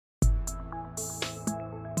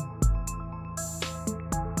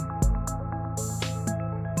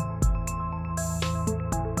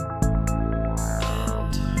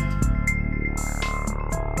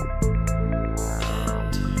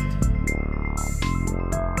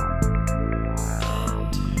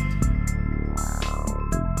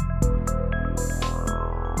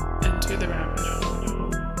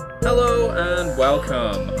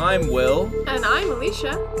welcome. I'm Will. And I'm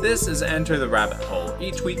Alisha. This is Enter the Rabbit Hole.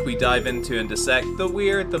 Each week we dive into and dissect the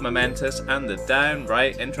weird, the momentous, and the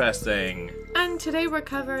downright interesting. And today we're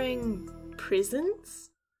covering prisons?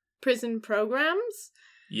 Prison programs?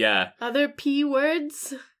 Yeah. Other P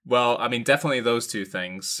words? Well, I mean, definitely those two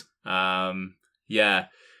things. Yeah.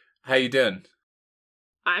 How you doing?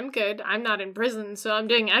 I'm good. I'm not in prison, so I'm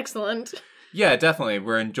doing excellent. Yeah, definitely.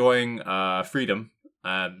 We're enjoying freedom,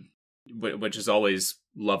 which is always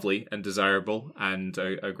lovely and desirable and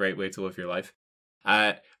a great way to live your life.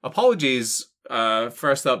 Apologies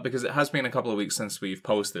first up, because it has been a couple of weeks since we've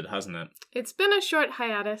posted, hasn't it? It's been a short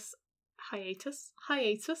hiatus.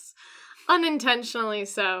 Unintentionally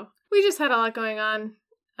so. We just had a lot going on,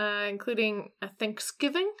 including a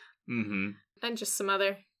Thanksgiving. Mm-hmm. And just some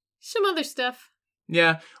other stuff.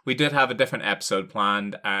 Yeah, we did have a different episode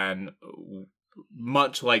planned, and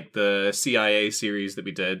much like the CIA series that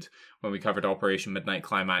we did when we covered Operation Midnight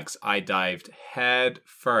Climax, I dived head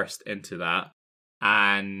first into that,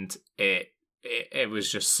 and it was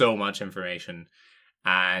just so much information,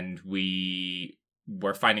 and we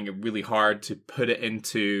were finding it really hard to put it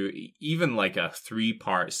into even like a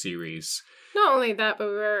 3-part series. Not only that, but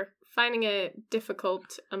we were finding it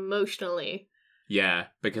difficult emotionally. Yeah,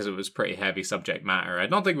 because it was pretty heavy subject matter. I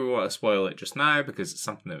don't think we want to spoil it just now, because it's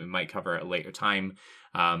something that we might cover at a later time.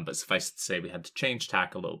 But suffice it to say, we had to change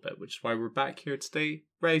tack a little bit, which is why we're back here today,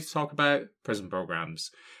 ready to talk about prison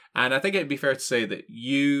programs. And I think it'd be fair to say that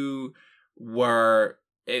you were...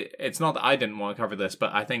 It's not that I didn't want to cover this,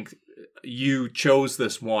 but I think you chose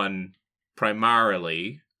this one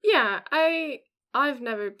primarily. Yeah, I've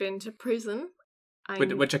never been to prison.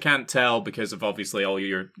 Which I can't tell because of obviously all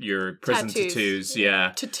your prison tattoos.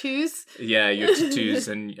 Yeah. Tattoos? Yeah, your tattoos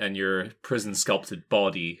and your prison sculpted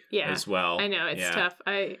body as well. I know, it's tough.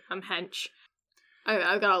 I'm hench.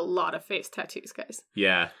 I've got a lot of face tattoos, guys.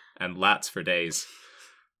 Yeah, and lats for days.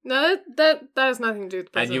 No, that has nothing to do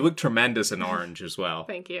with prison. And you look tremendous in orange as well.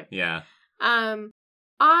 Thank you. Yeah.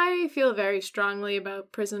 I feel very strongly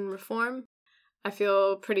about prison reform. I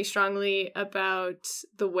feel pretty strongly about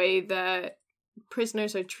the way that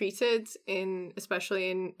prisoners are treated especially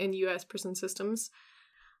in US prison systems.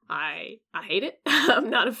 I hate it. I'm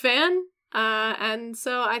not a fan. And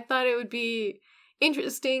so I thought it would be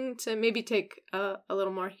interesting to maybe take a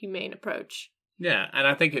little more humane approach. Yeah, and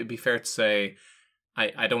I think it would be fair to say,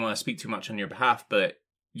 I don't want to speak too much on your behalf, but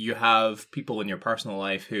you have people in your personal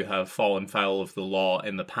life who have fallen foul of the law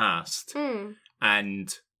in the past,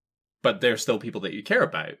 but they're still people that you care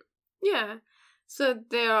about. Yeah. So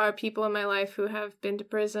there are people in my life who have been to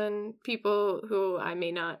prison, people who I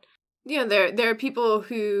may not, there are people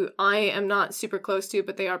who I am not super close to,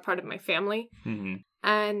 but they are part of my family. Mm-hmm.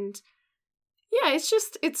 And yeah,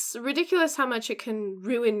 it's ridiculous how much it can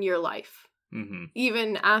ruin your life. Mm-hmm.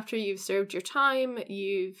 Even after you've served your time,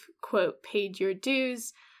 you've, quote, paid your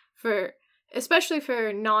dues, especially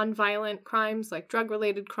for non-violent crimes like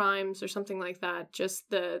drug-related crimes or something like that, just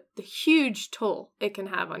the huge toll it can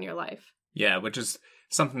have on your life. Yeah, which is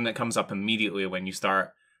something that comes up immediately when you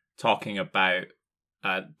start talking about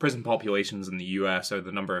prison populations in the US, or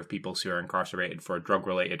the number of people who are incarcerated for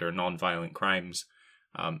drug-related or non-violent crimes.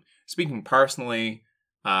 Speaking personally,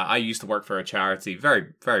 I used to work for a charity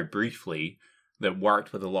very, very briefly that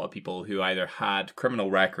worked with a lot of people who either had criminal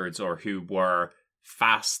records or who were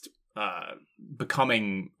fast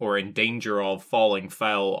becoming or in danger of falling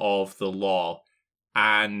foul of the law.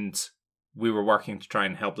 And we were working to try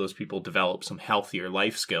and help those people develop some healthier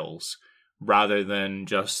life skills, rather than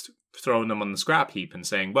just throwing them on the scrap heap and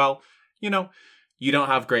saying, well, you don't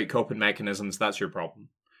have great coping mechanisms, that's your problem.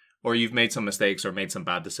 Or you've made some mistakes or made some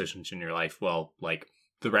bad decisions in your life. Well, like,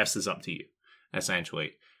 the rest is up to you,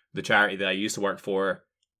 essentially. The charity that I used to work for,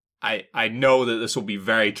 I know that this will be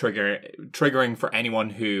very triggering for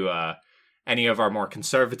anyone who, any of our more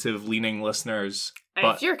conservative-leaning listeners.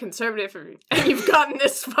 But if you're conservative and you've gotten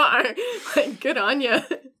this far, like, good on you.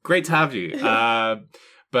 Great to have you.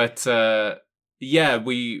 Yeah,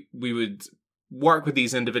 we would work with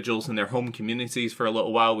these individuals in their home communities for a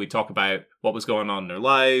little while. We'd talk about what was going on in their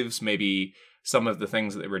lives, maybe some of the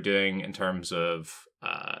things that they were doing in terms of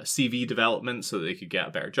CV development so that they could get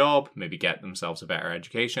a better job, maybe get themselves a better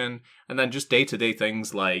education, and then just day-to-day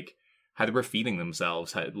things like how they were feeding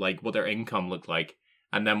themselves, like what their income looked like.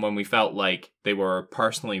 And then when we felt like they were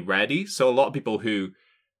personally ready, so a lot of people who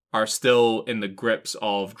are still in the grips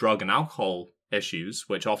of drug and alcohol issues,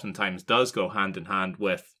 which oftentimes does go hand in hand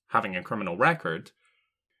with having a criminal record,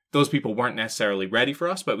 those people weren't necessarily ready for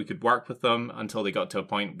us, but we could work with them until they got to a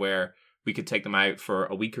point where we could take them out for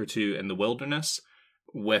a week or two in the wilderness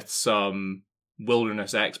with some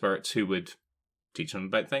wilderness experts who would teach them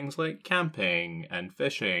about things like camping and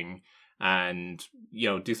fishing and,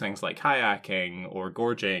 do things like kayaking or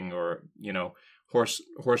gorging or,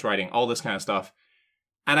 horse riding, all this kind of stuff.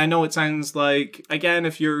 And I know it sounds like, again,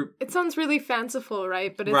 it sounds really fanciful,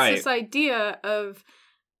 right? But it's this idea of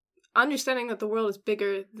understanding that the world is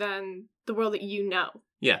bigger than the world that you know.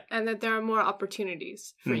 Yeah. And that there are more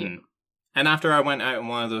opportunities for you. And after I went out on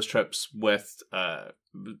one of those trips with,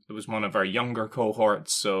 it was one of our younger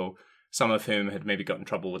cohorts, so some of whom had maybe got in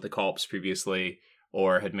trouble with the cops previously,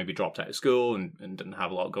 or had maybe dropped out of school and didn't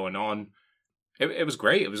have a lot going on. It was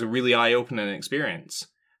great. It was a really eye-opening experience.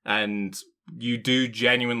 And you do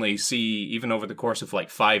genuinely see, even over the course of like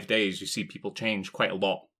 5 days, you see people change quite a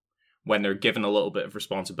lot when they're given a little bit of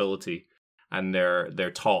responsibility and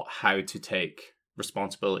they're taught how to take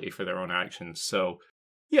responsibility for their own actions. So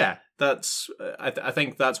yeah, I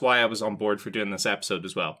think that's why I was on board for doing this episode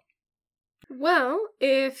as well. Well,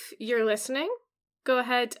 if you're listening, go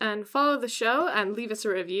ahead and follow the show and leave us a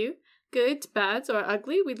review. Good, bad, or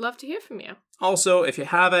ugly, we'd love to hear from you. Also, if you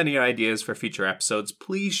have any ideas for future episodes,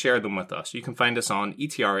 please share them with us. You can find us on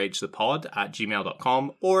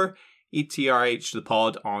etrhthepod@gmail.com or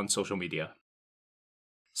etrhthepod on social media.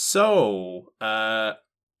 So,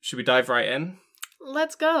 should we dive right in?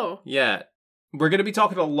 Let's go. Yeah. We're going to be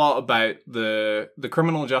talking a lot about the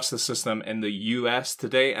criminal justice system in the US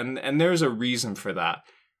today, and there's a reason for that.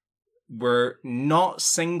 We're not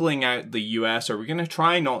singling out the US, or we're going to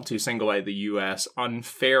try not to single out the US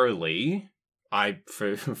unfairly.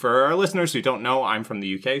 For our listeners who don't know, I'm from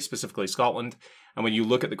the UK, specifically Scotland, and when you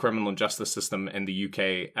look at the criminal justice system in the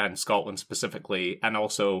UK and Scotland specifically, and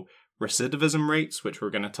also recidivism rates, which we're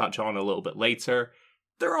going to touch on a little bit later,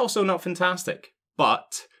 they're also not fantastic.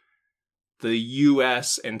 But the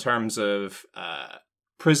US, in terms of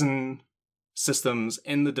prison systems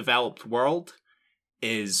in the developed world,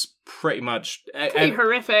 is pretty much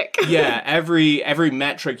horrific. Yeah, every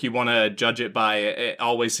metric you want to judge it by, it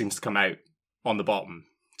always seems to come out on the bottom.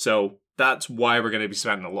 So that's why we're going to be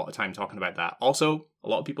spending a lot of time talking about that. Also, a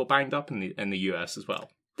lot of people banged up in the US as well.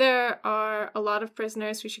 There are a lot of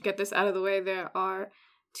prisoners. We should get this out of the way. There are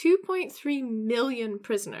 2.3 million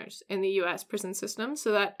prisoners in the US prison system.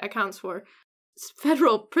 So that accounts for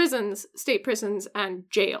federal prisons, state prisons, and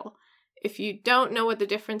jail. If you don't know what the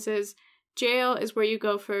difference is, jail is where you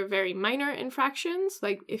go for very minor infractions,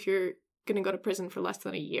 like if you're going to go to prison for less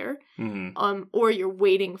than a year, or you're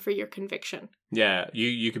waiting for your conviction. Yeah,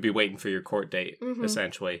 you could be waiting for your court date,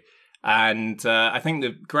 essentially. And I think,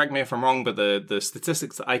 correct me if I'm wrong, but the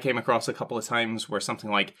statistics that I came across a couple of times were something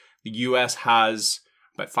like the US has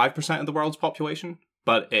about 5% of the world's population,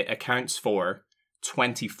 but it accounts for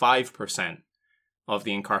 25% of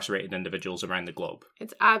the incarcerated individuals around the globe.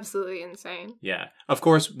 It's absolutely insane. Yeah. Of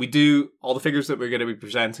course, all the figures that we're going to be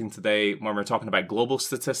presenting today, when we're talking about global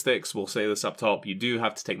statistics, we'll say this up top, you do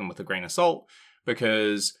have to take them with a grain of salt,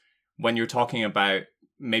 because when you're talking about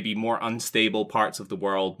maybe more unstable parts of the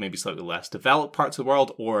world, maybe slightly less developed parts of the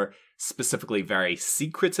world, or specifically very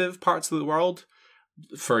secretive parts of the world,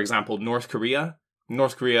 for example, North Korea,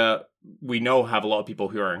 we know have a lot of people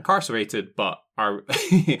who are incarcerated, but are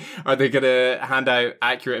they going to hand out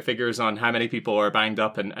accurate figures on how many people are banged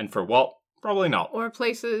up and for what? Probably not. Or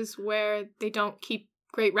places where they don't keep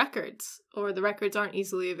great records, or the records aren't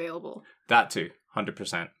easily available. That too,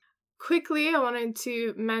 100%. Quickly, I wanted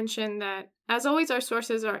to mention that, as always, our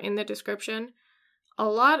sources are in the description. A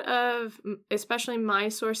lot of, especially my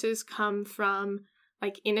sources, come from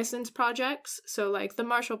like innocence projects, so like the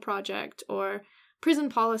Marshall Project or Prison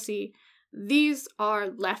Policy. These are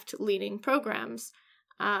left-leaning programs,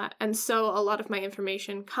 and so a lot of my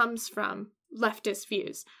information comes from leftist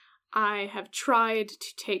views. I have tried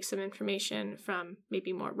to take some information from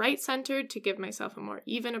maybe more right-centered to give myself a more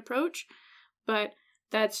even approach, but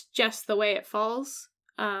that's just the way it falls.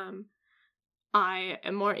 I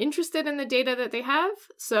am more interested in the data that they have,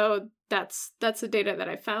 so that's the data that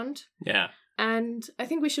I found. Yeah. And I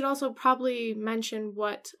think we should also probably mention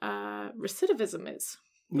what recidivism is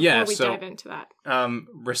before we dive into that.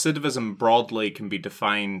 Recidivism broadly can be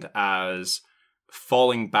defined as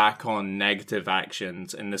falling back on negative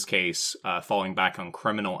actions, in this case, falling back on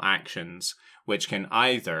criminal actions, which can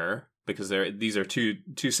either, because these are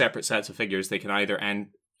two separate sets of figures, they can either end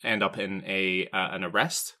up in an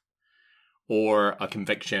arrest, or a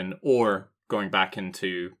conviction, or going back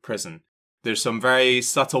into prison. There's some very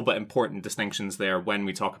subtle but important distinctions there when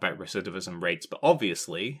we talk about recidivism rates, but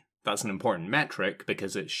obviously that's an important metric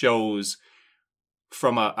because it shows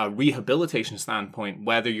from a rehabilitation standpoint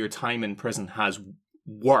whether your time in prison has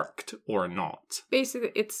worked or not.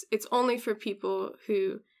 Basically, it's only for people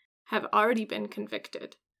who have already been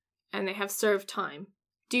convicted and they have served time,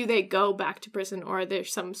 do they go back to prison, or are there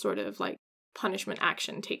some sort of like punishment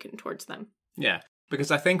action taken towards them? Yeah,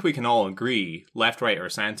 because I think we can all agree, left, right, or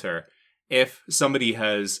center, if somebody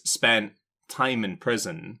has spent time in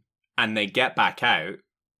prison and they get back out,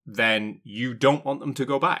 then you don't want them to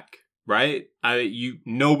go back, right?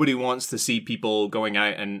 Nobody wants to see people going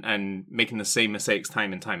out and making the same mistakes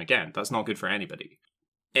time and time again. That's not good for anybody.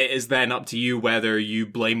 It is then up to you whether you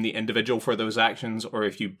blame the individual for those actions or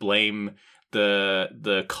if you blame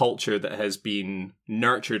the culture that has been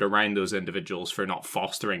nurtured around those individuals for not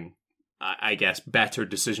fostering, I guess, better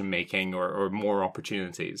decision-making or more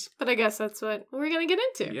opportunities. But I guess that's what we're going to get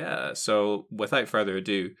into. Yeah, so without further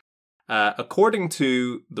ado, according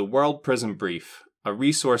to the World Prison Brief, a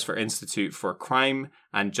resource for Institute for Crime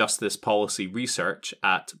and Justice Policy Research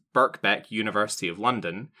at Birkbeck, University of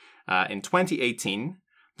London, in 2018,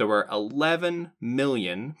 there were 11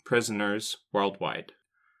 million prisoners worldwide.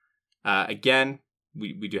 Again,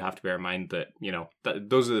 we do have to bear in mind that,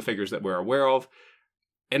 those are the figures that we're aware of.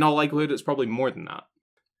 In all likelihood, it's probably more than that.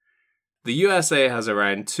 The USA has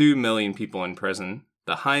around 2 million people in prison,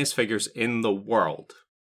 the highest figures in the world.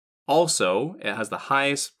 Also, it has the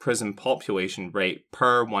highest prison population rate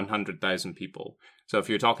per 100,000 people. So if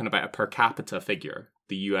you're talking about a per capita figure,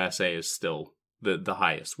 the USA is still the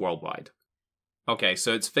highest worldwide. Okay,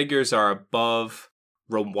 so its figures are above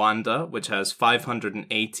Rwanda, which has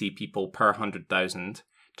 580 people per 100,000,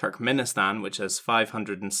 Turkmenistan, which has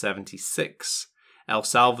 576, El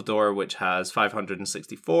Salvador, which has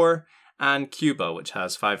 564, and Cuba, which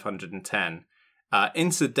has 510.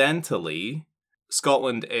 Incidentally,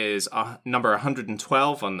 Scotland is number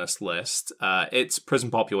 112 on this list. Its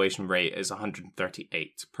prison population rate is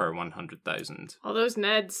 138 per 100,000. All those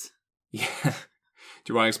Neds. Yeah.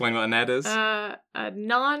 Do you want to explain what a Ned is? A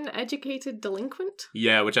non-educated delinquent?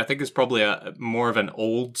 Yeah, which I think is probably more of an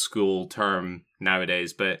old school term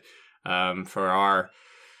nowadays, but for our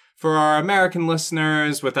American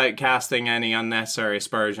listeners, without casting any unnecessary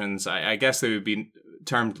aspersions, I guess they would be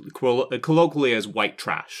termed colloquially as white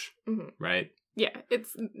trash, right? Yeah,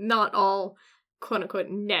 it's not all quote-unquote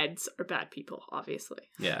Neds are bad people, obviously.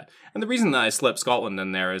 Yeah, and the reason that I slipped Scotland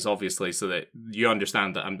in there is obviously so that you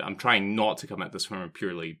understand that I'm trying not to come at this from a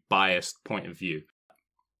purely biased point of view.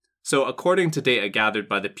 So according to data gathered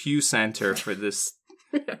by the Pew Center for this...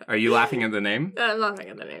 Are you laughing at the name? I'm laughing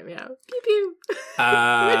at the name, yeah. Pew pew.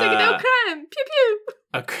 We're taking down crime. Pew pew.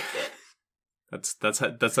 Okay.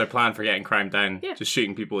 That's their plan for getting crime down. Yeah. Just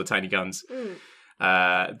shooting people with tiny guns.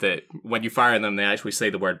 That when you fire them, they actually say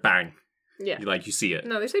the word bang. Yeah. You see it.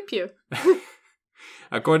 No, they say pew.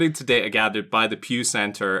 According to data gathered by the Pew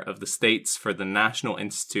Center of the States for the National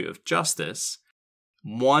Institute of Justice,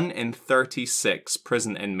 1 in 36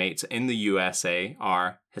 prison inmates in the USA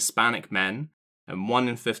are Hispanic men, and 1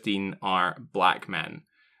 in 15 are black men.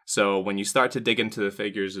 So when you start to dig into the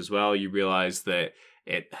figures as well, you realize that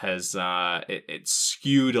it has it's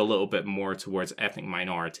skewed a little bit more towards ethnic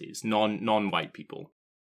minorities, non-white people.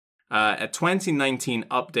 A 2019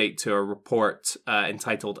 update to a report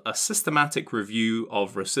entitled A Systematic Review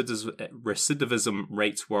of Recidivism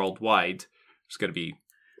Rates Worldwide. There's going to be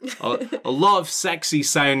a lot of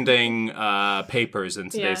sexy-sounding papers in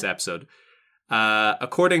today's episode.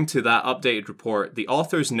 According to that updated report, the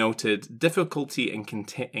authors noted difficulty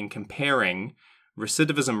in comparing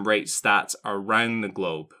recidivism rate stats around the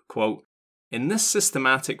globe. Quote, "In this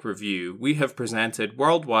systematic review, we have presented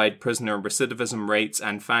worldwide prisoner recidivism rates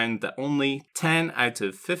and found that only 10 out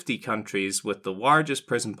of 50 countries with the largest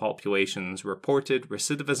prison populations reported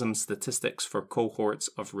recidivism statistics for cohorts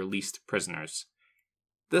of released prisoners.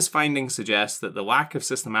 This finding suggests that the lack of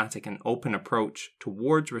systematic and open approach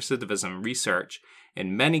towards recidivism research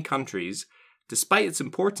in many countries, despite its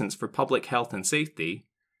importance for public health and safety,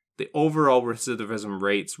 the overall recidivism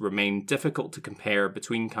rates remain difficult to compare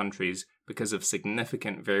between countries because of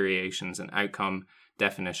significant variations in outcome,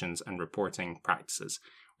 definitions, and reporting practices."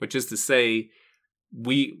 Which is to say,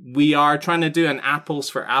 we are trying to do an apples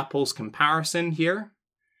for apples comparison here.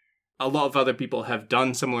 A lot of other people have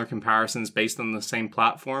done similar comparisons based on the same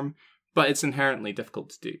platform, but it's inherently difficult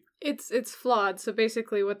to do. It's flawed. So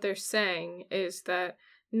basically what they're saying is that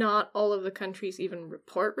not all of the countries even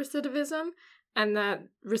report recidivism, and that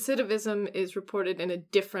recidivism is reported in a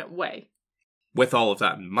different way. With all of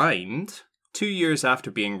that in mind, 2 years after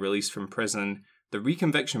being released from prison, the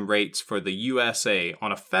reconviction rates for the USA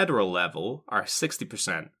on a federal level are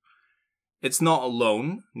 60%. It's not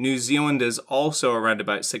alone. New Zealand is also around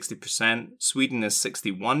about 60%, Sweden is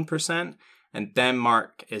 61%, and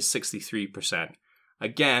Denmark is 63%.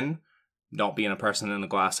 Again, not being a person in a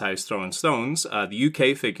glass house throwing stones, the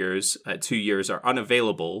UK figures at 2 years are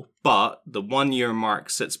unavailable, but the 1 year mark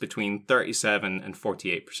sits between 37 and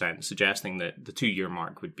 48%, suggesting that the 2 year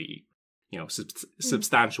mark would be,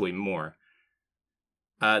 substantially more.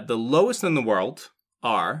 The lowest in the world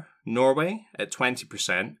are Norway at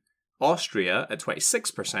 20%, Austria at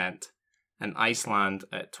 26%, and Iceland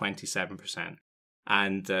at 27%.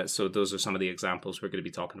 And so those are some of the examples we're going to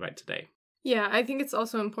be talking about today. Yeah, I think it's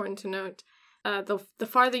also important to note the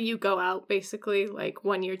farther you go out, basically, like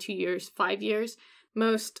 1 year, 2 years, 5 years,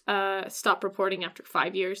 most stop reporting after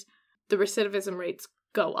 5 years. The recidivism rates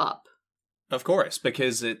go up. Of course,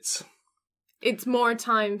 because it's more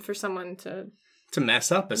time for someone to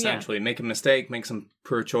mess up, essentially, make a mistake, make some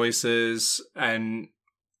poor choices, and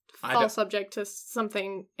fall subject to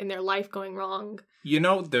something in their life going wrong.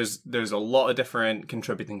 There's a lot of different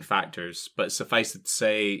contributing factors, but suffice it to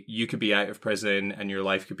say, you could be out of prison and your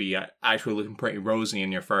life could be actually looking pretty rosy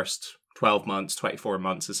in your first 12 months, 24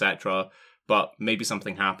 months, etc. But maybe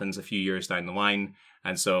something happens a few years down the line,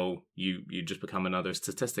 and so you just become another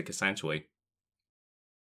statistic, essentially.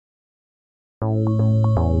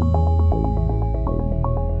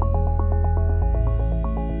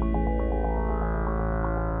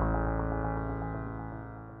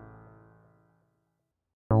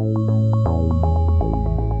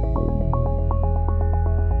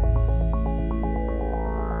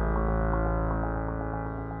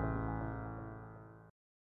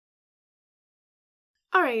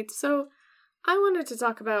 Alright, so I wanted to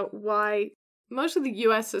talk about why most of the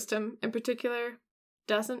US system, in particular,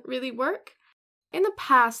 doesn't really work. In the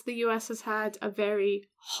past, the US has had a very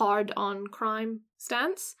hard-on-crime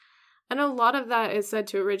stance, and a lot of that is said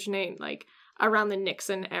to originate, around the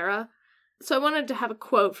Nixon era. So I wanted to have a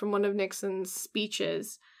quote from one of Nixon's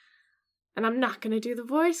speeches, and I'm not going to do the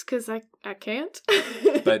voice, because I can't.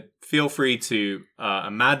 But feel free to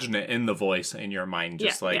imagine it in the voice in your mind.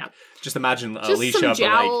 Just imagine just Alisha, some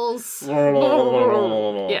jowls.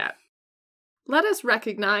 Yeah. Let us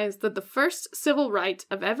recognize that the first civil right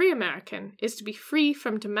of every American is to be free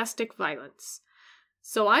from domestic violence.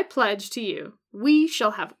 So I pledge to you, we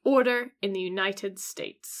shall have order in the United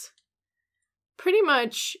States. Pretty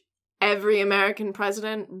much every American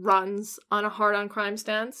president runs on a hard-on-crime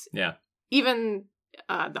stance. Yeah. Even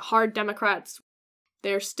the hard Democrats,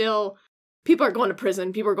 they're still, people are going to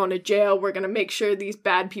prison, people are going to jail, we're going to make sure these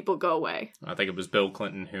bad people go away. I think it was Bill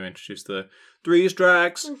Clinton who introduced the 3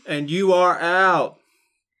 strikes and you are out.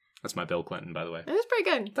 That's my Bill Clinton, by the way. It was pretty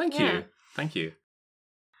good. Thank you.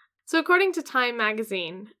 So according to Time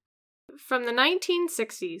magazine, from the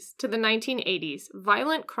 1960s to the 1980s,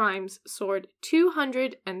 violent crimes soared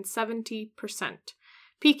 270%.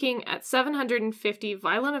 Peaking at 750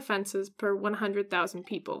 violent offenses per 100,000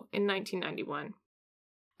 people in 1991.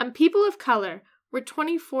 And people of color were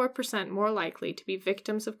 24% more likely to be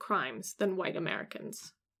victims of crimes than white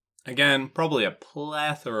Americans. Again, probably a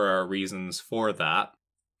plethora of reasons for that.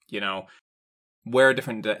 Where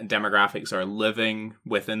different demographics are living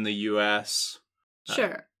within the US.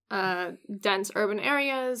 Sure. Dense urban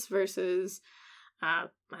areas versus,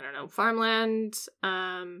 farmland.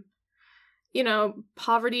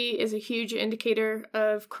 Poverty is a huge indicator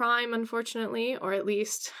of crime, unfortunately, or at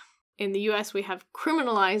least in the US we have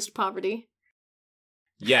criminalized poverty.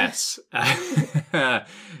 Yes.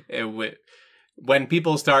 When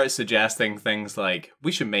people start suggesting things like,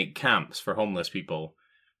 we should make camps for homeless people,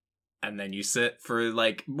 and then you sit for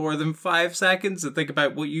more than 5 seconds and think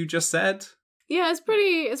about what you just said. Yeah, it's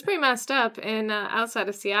pretty messed up. And outside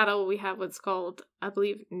of Seattle, we have what's called, I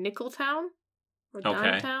believe, Nickeltown or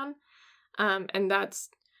Dimetown. And that's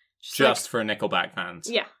just for Nickelback fans.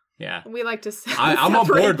 Yeah. Yeah. We like to I'm on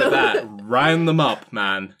board with that. Round them up,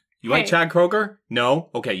 man. You like Chad Kroeger? No?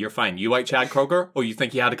 Okay, you're fine. You like Chad Kroeger? Oh, you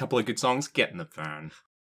think he had a couple of good songs? Get in the van.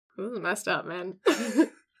 This is messed up, man. I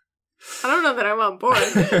don't know that I'm on board.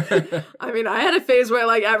 I mean, I had a phase where I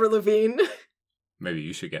like Avril Lavigne. Maybe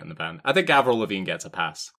you should get in the band. I think Avril Lavigne gets a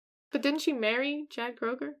pass. But didn't she marry Chad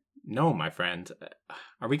Kroeger? No, my friend.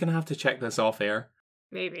 Are we going to have to check this off air?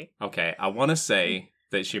 Maybe. Okay, I want to say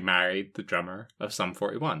that she married the drummer of Sum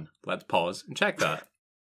 41. Let's pause and check that.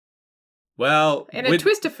 Well... in a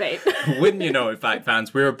twist of fate. Wouldn't you know, in fact,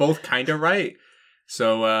 fans, we were both kind of right.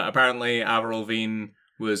 So apparently Avril Lavigne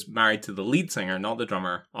was married to the lead singer, not the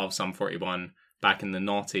drummer, of Sum 41 back in the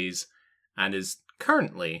noughties, and is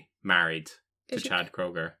currently married to Chad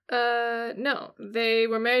Kroeger. No. They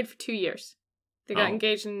were married for 2 years. They got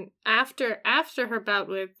engaged after her bout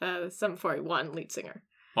with Sum 41 lead singer.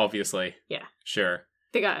 Obviously. Yeah. Sure.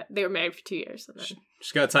 They were married for 2 years. And then...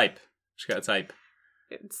 She's got a type.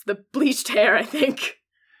 It's the bleached hair, I think.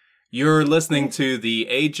 You're listening to the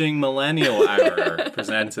Aging Millennial Hour,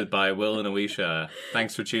 presented by Will and Alisha.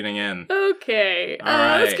 Thanks for tuning in. Okay, All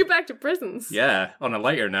right. let's get back to prisons. Yeah, on a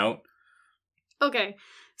lighter note. Okay,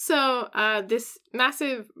 so this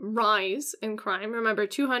massive rise in crime, remember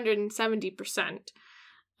 270%,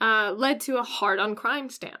 led to a hard-on-crime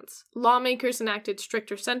stance. Lawmakers enacted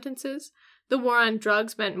stricter sentences. The war on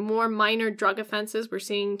drugs meant more minor drug offenses were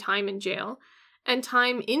seeing time in jail. And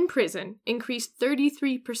time in prison increased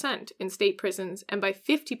 33% in state prisons and by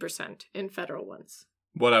 50% in federal ones.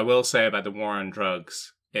 What I will say about the war on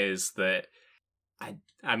drugs is that,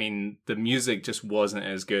 I mean, the music just wasn't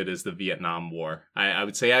as good as the Vietnam War. I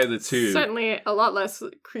would say out of the two... Certainly a lot less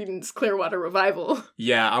Creedence Clearwater Revival.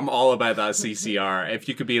 Yeah, I'm all about that CCR. If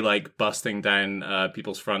you could be, like, busting down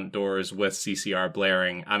people's front doors with CCR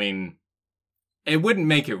blaring, I mean, it wouldn't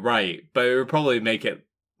make it right, but it would probably make it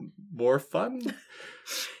more fun?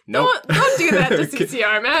 Nope. Don't do that to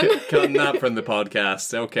CCR, man. Cutting that from the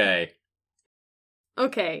podcast. Okay.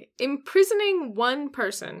 Okay, imprisoning one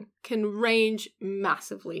person can range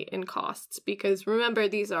massively in costs because remember,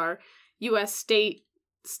 these are U.S.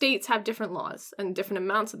 states have different laws and different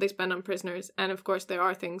amounts that they spend on prisoners, and of course there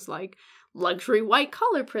are things like luxury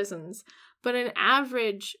white-collar prisons, but an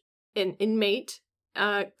average inmate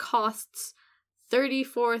costs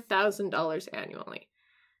 $34,000 annually.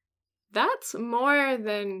 That's more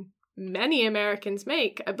than many Americans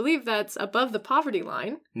make. I believe that's above the poverty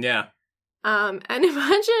line. Yeah. And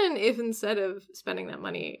imagine if instead of spending that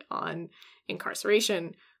money on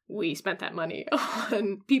incarceration, we spent that money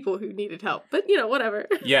on people who needed help. But, you know, whatever.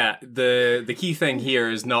 Yeah, the key thing here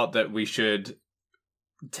is not that we should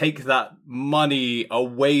take that money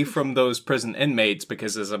away from those prison inmates,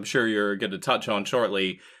 because as I'm sure you're going to touch on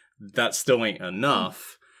shortly, that still ain't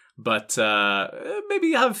enough. But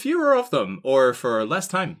maybe have fewer of them, or for less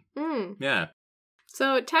time. Yeah.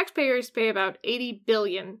 So taxpayers pay about $80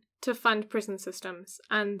 billion to fund prison systems,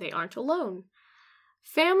 and they aren't alone.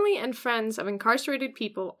 Family and friends of incarcerated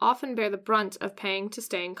people often bear the brunt of paying to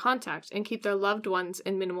stay in contact and keep their loved ones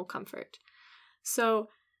in minimal comfort. So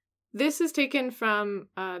this is taken from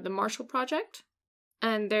the Marshall Project,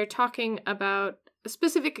 and they're talking about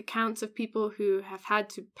specific accounts of people who have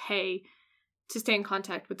had to pay to stay in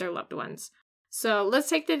contact with their loved ones. So let's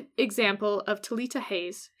take the example of Talita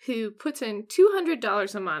Hayes, who puts in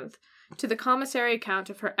 $200 a month to the commissary account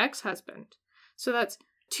of her ex-husband. So that's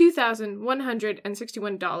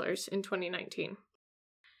 $2,161 in 2019.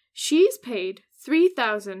 She's paid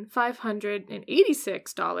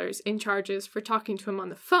 $3,586 in charges for talking to him on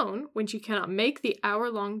the phone when she cannot make the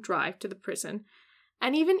hour-long drive to the prison,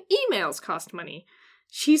 and even emails cost money.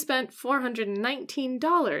 She spent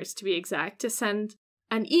 $419, to be exact, to send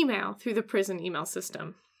an email through the prison email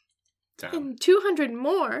system. Damn. And $200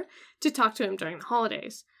 more to talk to him during the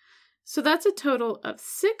holidays. So that's a total of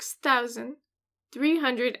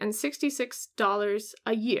 $6,366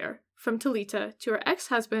 a year from Talita to her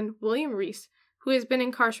ex-husband, William Reese, who has been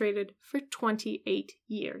incarcerated for 28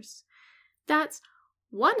 years. That's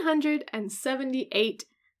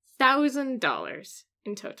 $178,000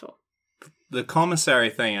 in total. The commissary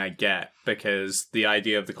thing I get, because the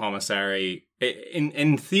idea of the commissary,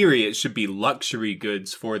 in theory, it should be luxury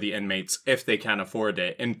goods for the inmates if they can afford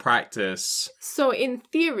it. In practice... So in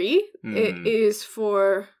theory, it is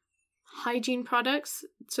for hygiene products.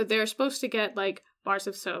 So they're supposed to get like bars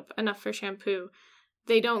of soap, enough for shampoo.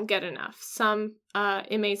 They don't get enough. Some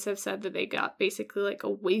inmates have said that they got basically like a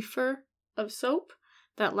wafer of soap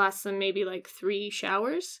that lasts them maybe like 3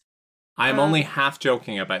 showers. I'm only half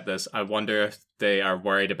joking about this. I wonder if they are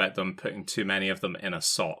worried about them putting too many of them in a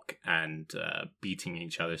sock and beating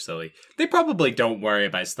each other silly. They probably don't worry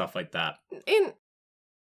about stuff like that.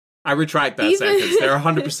 I retract that sentence. They're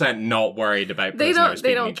 100% not worried about prisoners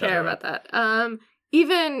beating each other. They don't care about that.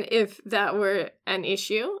 Even if that were an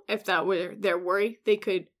issue, if that were their worry, they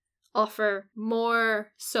could offer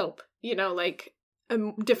more soap, you know, like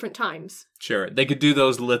different times. Sure. They could do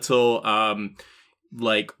those little...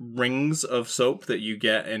 like rings of soap that you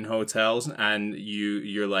get in hotels, and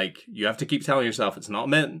you're like, you have to keep telling yourself it's not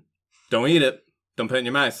mint. Don't eat it. Don't put it in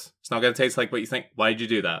your mouth. It's not going to taste like what you think. Why'd you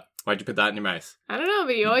do that? Why'd you put that in your mouth? I don't know,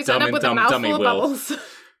 but you always end up with a mouthful of bubbles.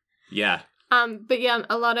 Yeah. But yeah,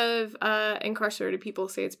 a lot of incarcerated people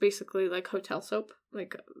say it's basically like hotel soap.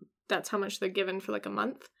 Like that's how much they're given for like a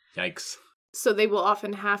month. Yikes. So they will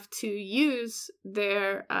often have to use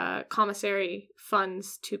their commissary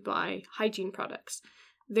funds to buy hygiene products.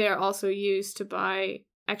 They're also used to buy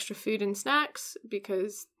extra food and snacks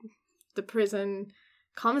because the prison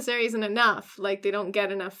commissary isn't enough. Like, they don't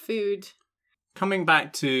get enough food. Coming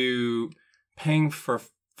back to paying for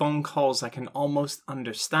phone calls, I can almost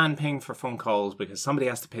understand paying for phone calls because somebody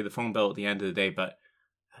has to pay the phone bill at the end of the day, but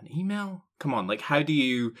an email? Come on, like how do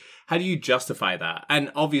you justify that?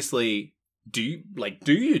 And obviously, do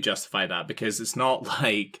you justify that? Because it's not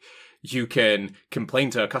like you can complain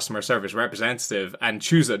to a customer service representative and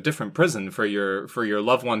choose a different prison for your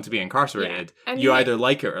loved one to be incarcerated. Yeah. You either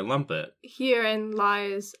like it or lump it. Herein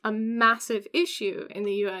lies a massive issue in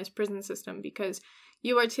the US prison system, because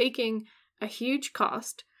you are taking a huge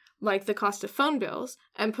cost, like the cost of phone bills,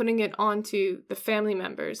 and putting it onto the family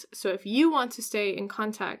members. So if you want to stay in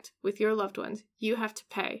contact with your loved ones, you have to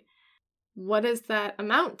pay. What does that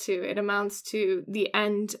amount to? It amounts to the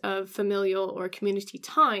end of familial or community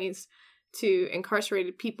ties to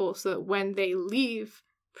incarcerated people, so that when they leave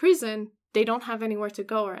prison, they don't have anywhere to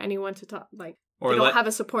go or anyone to talk, like, or they don't have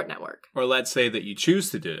a support network. Or let's say that you choose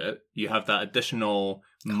to do it, you have that additional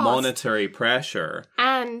cost, monetary pressure.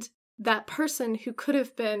 And that person who could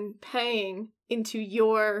have been paying into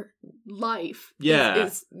your life,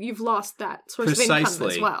 you've lost that source of income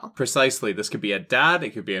as well. Precisely. This could be a dad, it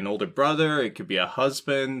could be an older brother, it could be a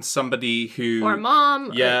husband, somebody who... Or a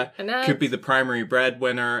mom, yeah, could be the primary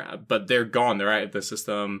breadwinner, but they're gone, they're out of the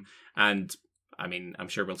system. And, I mean, I'm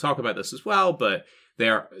sure we'll talk about this as well, but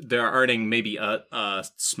they're earning maybe a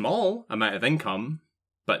small amount of income,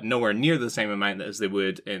 but nowhere near the same amount as they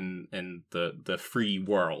would in the free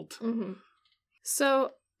world. Mm-hmm.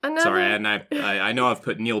 So... Sorry, and I know I've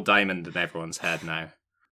put Neil Diamond in everyone's head now.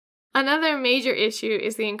 Another major issue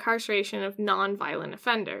is the incarceration of non-violent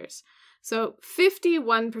offenders. So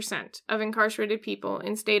 51% of incarcerated people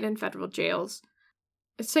in state and federal state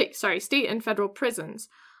and federal prisons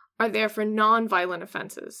are there for non-violent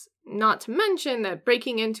offenses. Not to mention that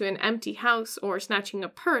breaking into an empty house or snatching a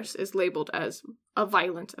purse is labeled as a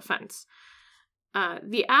violent offense.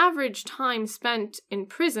 The average time spent in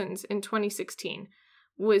prisons in 2016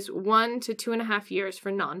 was 1 to 2.5 years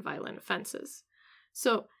for non-violent offenses.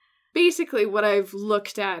 So basically what I've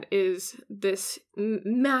looked at is this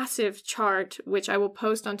massive chart, which I will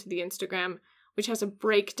post onto the Instagram, which has a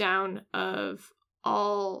breakdown of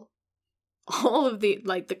all of the,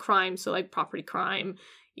 like, the crimes, so like property crime,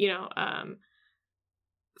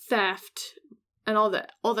 theft, and all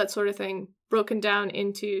that sort of thing, broken down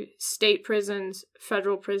into state prisons,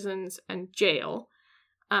 federal prisons, and jail,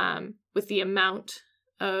 with the amount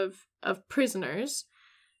of prisoners.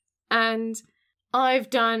 And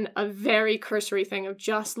I've done a very cursory thing of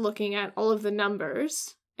just looking at all of the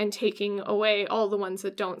numbers and taking away all the ones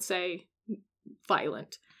that don't say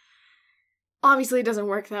violent. Obviously, it doesn't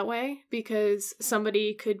work that way, because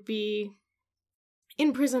somebody could be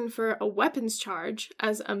in prison for a weapons charge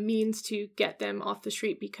as a means to get them off the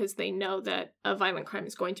street because they know that a violent crime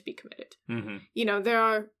is going to be committed. Mm-hmm. There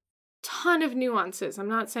are ton of nuances. I'm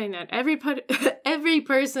not saying that every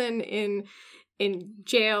person in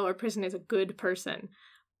jail or prison is a good person,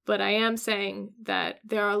 but I am saying that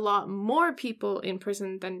there are a lot more people in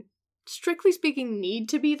prison than, strictly speaking, need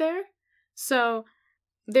to be there. So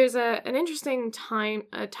there's an interesting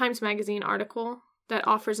Times Magazine article that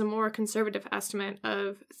offers a more conservative estimate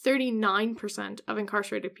of 39% of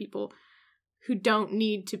incarcerated people who don't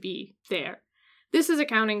need to be there. This is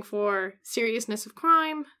accounting for seriousness of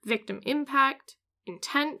crime, victim impact,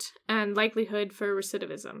 intent, and likelihood for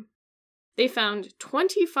recidivism. They found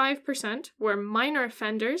 25% were minor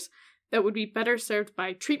offenders that would be better served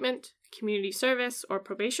by treatment, community service, or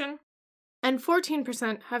probation, and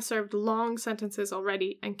 14% have served long sentences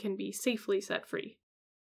already and can be safely set free.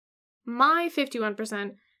 My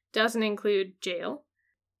 51% doesn't include jail.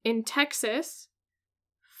 In Texas,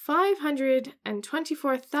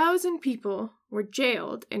 524,000 people were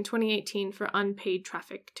jailed in 2018 for unpaid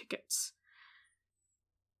traffic tickets.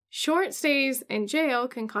 Short stays in jail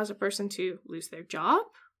can cause a person to lose their job,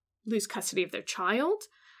 lose custody of their child,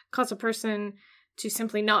 cause a person to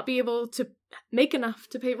simply not be able to make enough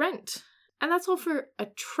to pay rent. And that's all for a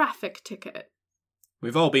traffic ticket.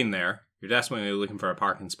 We've all been there. You're desperately looking for a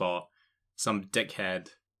parking spot. Some dickhead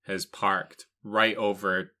has parked right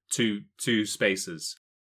over two spaces.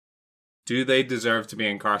 Do they deserve to be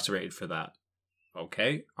incarcerated for that?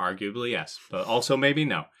 Okay, arguably yes, but also maybe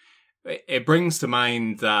no. It brings to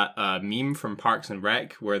mind that meme from Parks and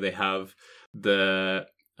Rec where they have the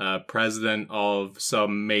president of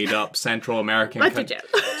some made-up Central American country.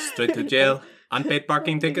 Straight to jail. Unpaid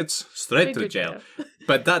parking tickets, straight to jail.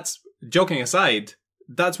 But that's, joking aside,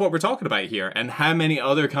 that's what we're talking about here. And how many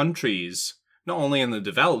other countries, not only in the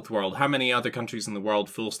developed world, how many other countries in the world,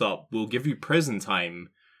 full stop, will give you prison time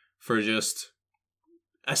for just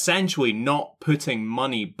essentially not putting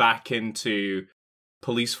money back into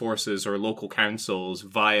police forces or local councils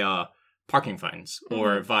via parking fines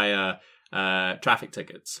or via traffic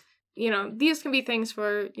tickets. These can be things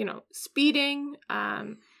for, speeding.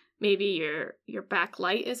 Maybe your back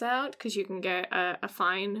light is out because you can get a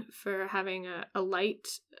fine for having a light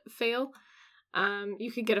fail.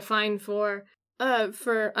 You could get a fine for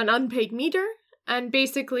an unpaid meter. And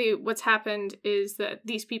basically what's happened is that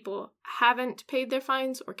these people haven't paid their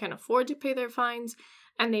fines or can't afford to pay their fines,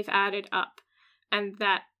 and they've added up. And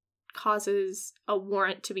that causes a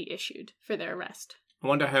warrant to be issued for their arrest. I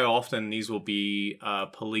wonder how often these will be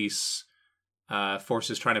police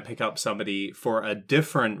forces trying to pick up somebody for a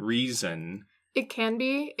different reason. It can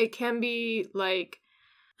be like,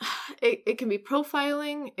 it can be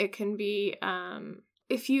profiling. It can be,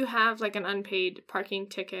 if you have like an unpaid parking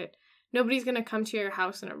ticket, nobody's going to come to your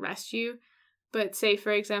house and arrest you. But say,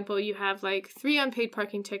 for example, you have like 3 unpaid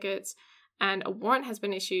parking tickets and a warrant has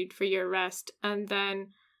been issued for your arrest, and then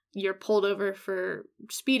you're pulled over for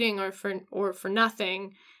speeding or for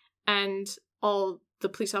nothing, and all the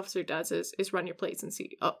police officer does is run your plates and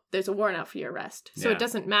see, oh, there's a warrant out for your arrest. So it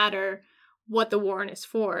doesn't matter what the warrant is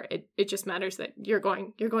for. It just matters that you're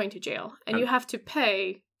going to jail, and you have to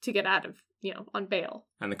pay to get out of, on bail.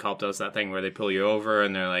 And the cop does that thing where they pull you over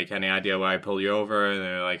and they're like, any idea why I pull you over? And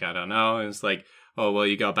they're like, I don't know. And it's like, oh, well,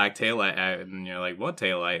 you got back taillight out. And you're like, what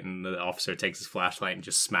taillight? And the officer takes his flashlight and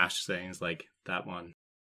just smashes it. And he's like, that one.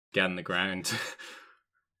 Get on the ground.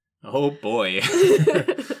 Oh, boy.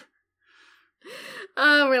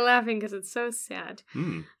 Oh, we're laughing because it's so sad.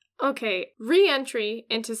 Okay, re-entry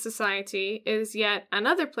into society is yet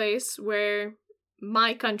another place where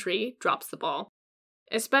my country drops the ball,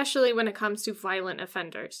 especially when it comes to violent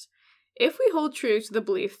offenders. If we hold true to the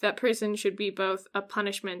belief that prison should be both a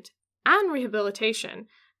punishment and rehabilitation,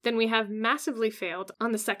 then we have massively failed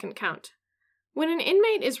on the second count. When an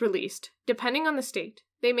inmate is released, depending on the state,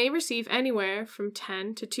 they may receive anywhere from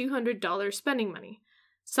 $10 to $200 spending money.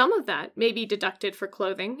 Some of that may be deducted for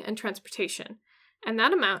clothing and transportation, and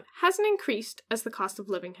that amount hasn't increased as the cost of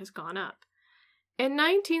living has gone up. In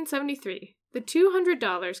 1973, the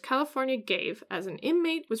 $200 California gave as an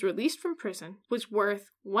inmate was released from prison was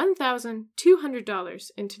worth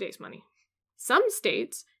 $1,200 in today's money. Some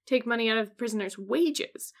states take money out of prisoners'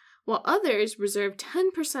 wages, while others reserve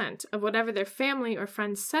 10% of whatever their family or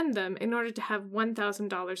friends send them in order to have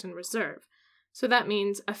 $1,000 in reserve. So that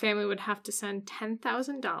means a family would have to send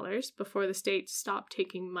 $10,000 before the state stopped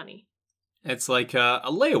taking money. It's like a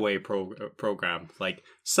layaway program. Like,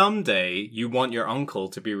 someday you want your uncle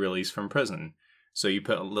to be released from prison. So you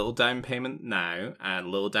put a little down payment now and a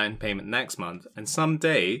little down payment next month. And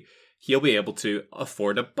someday he'll be able to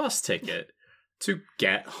afford a bus ticket to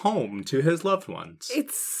get home to his loved ones.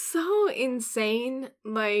 It's so insane.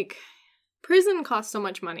 Like, prison costs so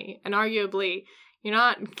much money. And arguably, you're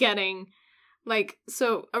not getting... Like,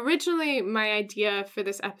 so originally my idea for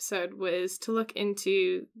this episode was to look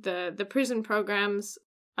into the prison programs,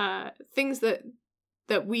 things that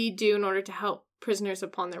we do in order to help prisoners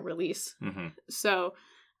upon their release. Mm-hmm. So,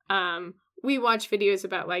 we watch videos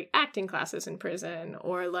about, like, acting classes in prison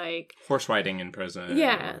or, like... horse riding in prison.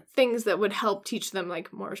 Yeah, things that would help teach them,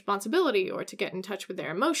 like, more responsibility or to get in touch with their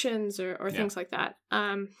emotions or things like that.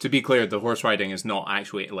 To be clear, the horse riding is not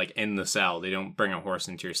actually, like, in the cell. They don't bring a horse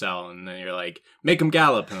into your cell and then you're like, make them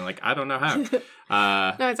gallop. And they're like, I don't know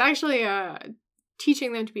how. No, it's actually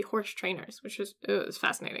teaching them to be horse trainers, which was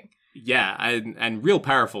fascinating. Yeah, and real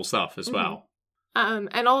powerful stuff as well.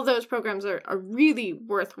 And all those programs are really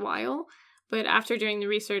worthwhile. But after doing the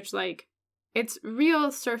research, like, it's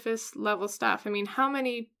real surface level stuff. I mean, how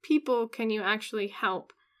many people can you actually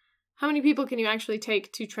help? How many people can you actually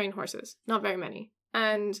take to train horses? Not very many.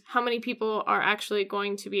 And how many people are actually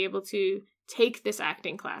going to be able to take this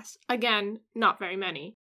acting class? Again, not very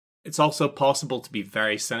many. It's also possible to be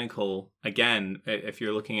very cynical. Again, if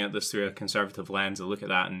you're looking at this through a conservative lens, to look at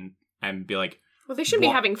that and be like, well, they should be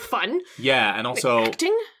having fun. Yeah, and also...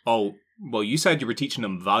 acting? Oh, well, you said you were teaching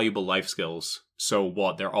them valuable life skills. So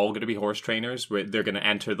what, they're all going to be horse trainers? They're going to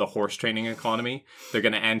enter the horse training economy? They're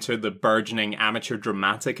going to enter the burgeoning amateur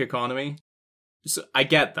dramatic economy? So I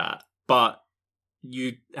get that, but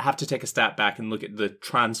you have to take a step back and look at the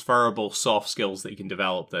transferable soft skills that you can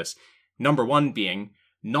develop this. Number one being...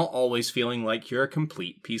 not always feeling like you're a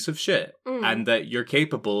complete piece of shit. And that you're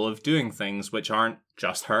capable of doing things which aren't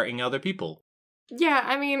just hurting other people. Yeah,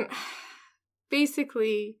 I mean,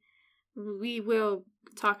 basically, we will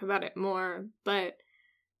talk about it more, but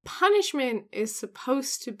punishment is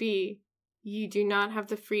supposed to be you do not have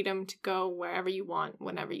the freedom to go wherever you want,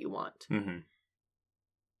 whenever you want. Mm-hmm.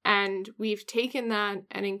 And we've taken that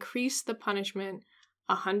and increased the punishment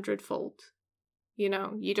 100-fold. You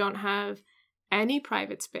know, you don't have any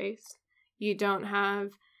private space. You don't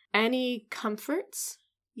have any comforts.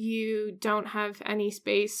 You don't have any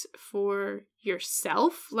space for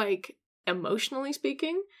yourself, like emotionally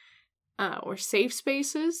speaking, or safe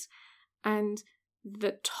spaces. And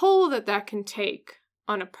the toll that can take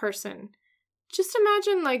on a person. Just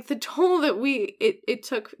imagine, like, the toll that it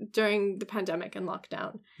took during the pandemic and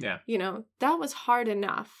lockdown. Yeah. You know, that was hard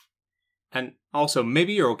enough. And also,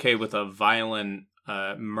 maybe you're okay with a violent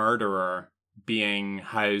murderer being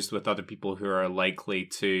housed with other people who are likely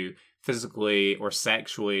to physically or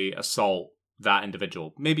sexually assault that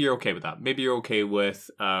individual. Maybe you're okay with that. Maybe you're okay with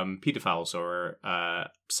pedophiles or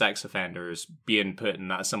sex offenders being put in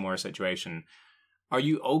that similar situation. Are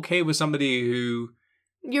you okay with somebody who...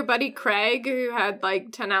 Your buddy Craig, who had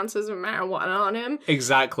like 10 ounces of marijuana on him?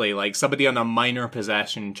 Exactly, like somebody on a minor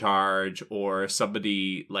possession charge, or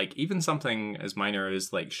somebody like even something as minor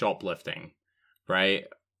as like shoplifting, right?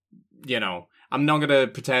 You know, I'm not going to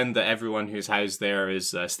pretend that everyone who's housed there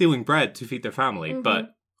is stealing bread to feed their family,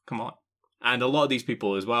 but come on. And a lot of these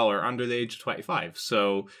people as well are under the age of 25,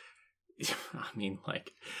 so... I mean,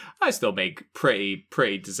 like, I still make pretty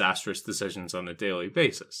disastrous decisions on a daily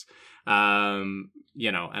basis.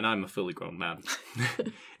 You know, and I'm a fully grown man.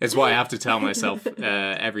 It's what I have to tell myself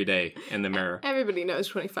every day in the mirror. Everybody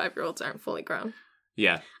knows 25-year-olds aren't fully grown.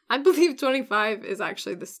 Yeah. I believe 25 is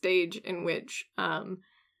actually the stage in which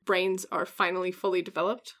brains are finally fully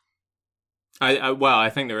developed.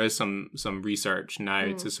 I think there is some research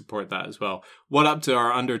now to support that as well. What up to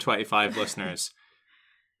our under 25 listeners?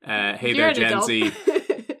 Hey there, Gen Z.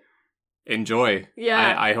 Enjoy.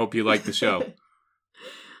 Yeah. I hope you like the show.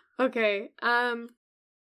 Okay.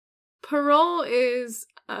 Parole is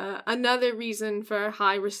another reason for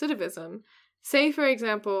high recidivism. Say, for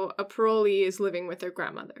example, a parolee is living with their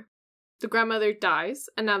grandmother. The grandmother dies,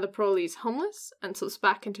 and now the parolee is homeless and slips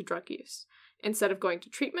back into drug use. Instead of going to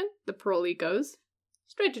treatment, the parolee goes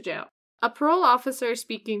straight to jail. A parole officer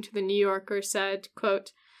speaking to the New Yorker said,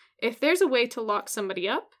 quote, "If there's a way to lock somebody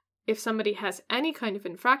up, if somebody has any kind of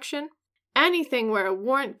infraction, anything where a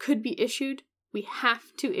warrant could be issued, we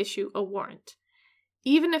have to issue a warrant.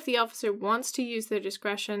 Even if the officer wants to use their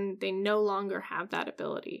discretion, they no longer have that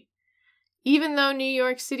ability." Even though New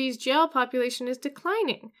York City's jail population is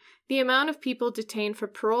declining, the amount of people detained for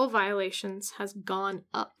parole violations has gone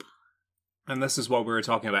up. And this is what we were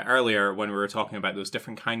talking about earlier when we were talking about those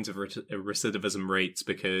different kinds of recidivism rates,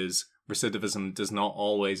 because recidivism does not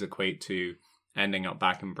always equate to ending up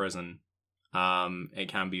back in prison. It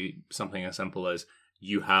can be something as simple as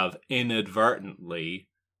you have inadvertently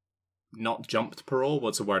not jumped parole.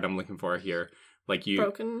 What's the word I'm looking for here? Like you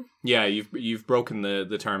broken. Yeah, you've broken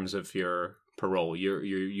the terms of your parole.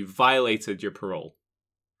 You've violated your parole.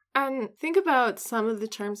 And think about some of the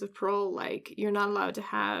terms of parole, like you're not allowed to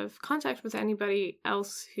have contact with anybody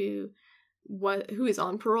else who is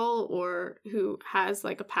on parole or who has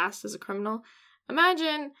like a past as a criminal.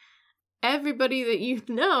 Imagine everybody that you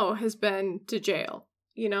know has been to jail.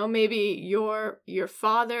 You know, maybe your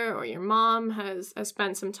father or your mom has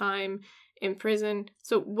spent some time in prison.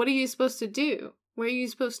 So what are you supposed to do? Where are you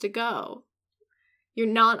supposed to go? You're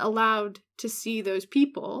not allowed to see those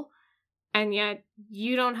people. And yet,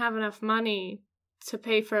 you don't have enough money to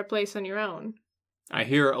pay for a place on your own. I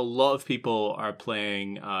hear a lot of people are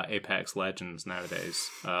playing Apex Legends nowadays,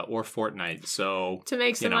 or Fortnite. So to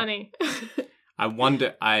make some money. I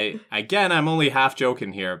wonder. I'm only half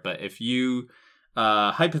joking here, but if you,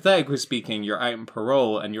 hypothetically speaking, you're out on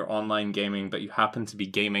parole and you're online gaming, but you happen to be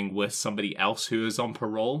gaming with somebody else who is on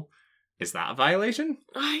parole, is that a violation?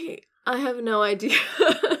 I have no idea.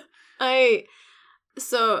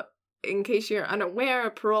 In case you're unaware, a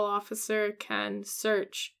parole officer can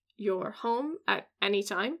search your home at any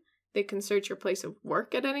time. They can search your place of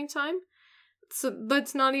work at any time. So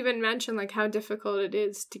let's not even mention like how difficult it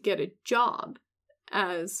is to get a job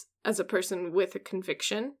as a person with a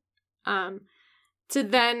conviction. To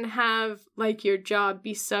then have like your job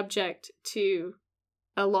be subject to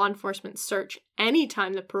a law enforcement search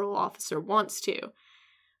anytime the parole officer wants to.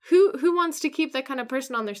 Who wants to keep that kind of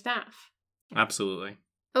person on their staff? Absolutely.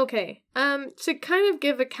 Okay, to kind of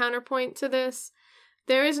give a counterpoint to this,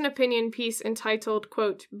 there is an opinion piece entitled,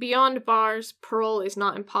 quote, "Beyond Bars, Parole is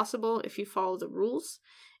Not Impossible If You Follow the Rules,"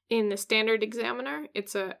 in the Standard Examiner.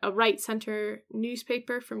 It's a right-center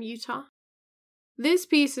newspaper from Utah. This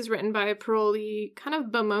piece is written by a parolee kind of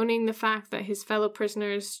bemoaning the fact that his fellow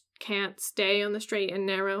prisoners can't stay on the straight and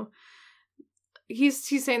narrow. He's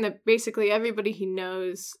saying that basically everybody he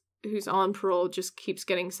knows who's on parole just keeps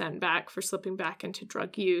getting sent back for slipping back into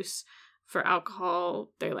drug use, for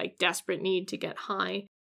alcohol, their like desperate need to get high.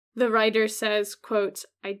 the writer says, quote,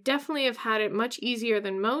 "I definitely have had it much easier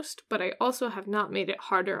than most, but I also have not made it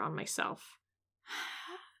harder on myself."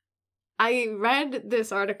 I read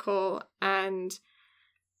this article, and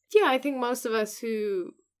yeah, I think most of us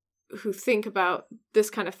who think about this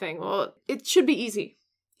kind of thing, well, it should be easy.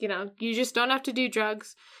 You know, you just don't have to do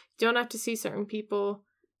drugs, don't have to see certain people,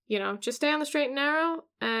 you know, just stay on the straight and narrow,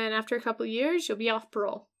 and after a couple of years, you'll be off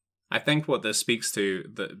parole. I think what this speaks to,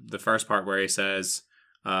 the first part where he says,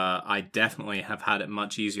 I definitely have had it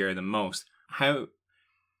much easier than most. How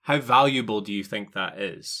valuable do you think that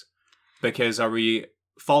is? Because are we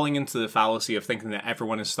falling into the fallacy of thinking that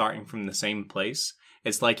everyone is starting from the same place?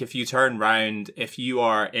 It's like if you turn round, if you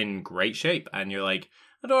are in great shape and you're like,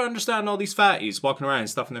 I don't understand all these fatties walking around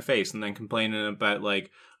stuffing their face and then complaining about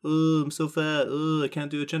like, oh, I'm so fat, oh, I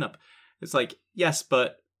can't do a chin-up. It's like, yes,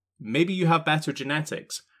 but maybe you have better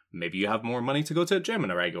genetics. Maybe you have more money to go to a gym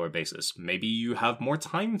on a regular basis. Maybe you have more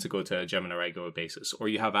time to go to a gym on a regular basis. Or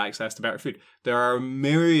you have access to better food. There are a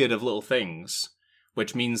myriad of little things,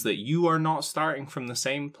 which means that you are not starting from the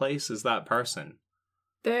same place as that person.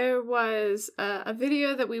 There was a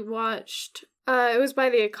video that we watched. It was by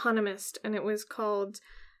The Economist, and it was called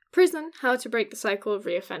Prison, How to Break the Cycle of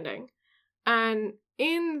Reoffending. And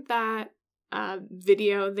in that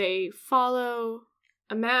video, they follow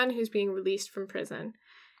a man who's being released from prison.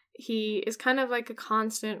 He is kind of like a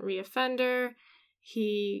constant reoffender.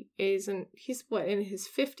 He's in his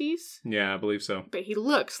 50s? Yeah, I believe so. But he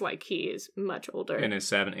looks like he is much older. In his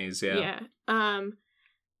 70s, yeah. Yeah.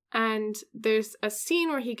 And there's a scene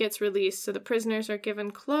where he gets released, so the prisoners are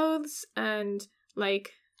given clothes and,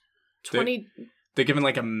 like, 20... They're given,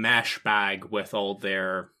 like, a mesh bag with all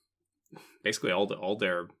their... Basically, all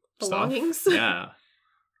their belongings. Stuff. Yeah.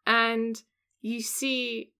 And you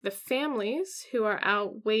see the families who are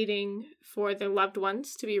out waiting for their loved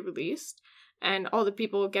ones to be released, and all the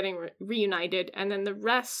people getting reunited, and then the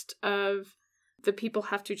rest of the people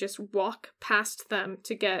have to just walk past them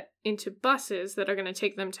to get into buses that are going to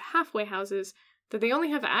take them to halfway houses that they only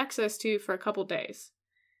have access to for a couple days.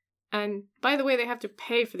 And by the way, they have to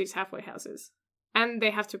pay for these halfway houses. And they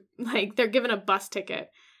have to, like, they're given a bus ticket.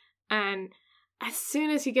 And as soon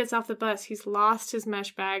as he gets off the bus, he's lost his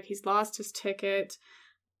mesh bag, he's lost his ticket.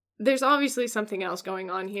 There's obviously something else going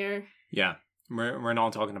on here. Yeah. We're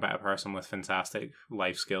not talking about a person with fantastic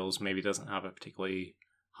life skills, maybe doesn't have a particularly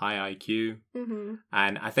high IQ. Mm-hmm.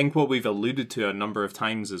 And I think what we've alluded to a number of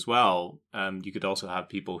times as well, you could also have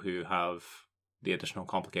people who have the additional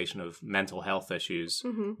complication of mental health issues,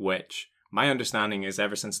 mm-hmm. which my understanding is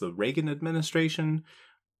ever since the Reagan administration,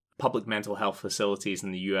 public mental health facilities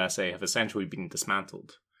in the USA have essentially been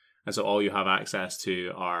dismantled. And so all you have access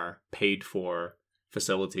to are paid for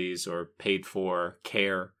facilities or paid for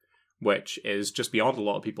care, which is just beyond a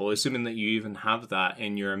lot of people, assuming that you even have that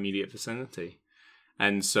in your immediate vicinity.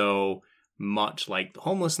 And so much like the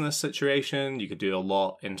homelessness situation, you could do a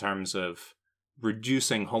lot in terms of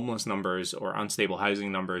reducing homeless numbers or unstable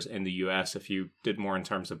housing numbers in the US if you did more in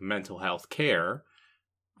terms of mental health care.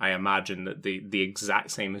 I imagine that the exact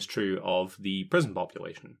same is true of the prison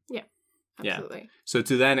population. Yeah, absolutely. Yeah. So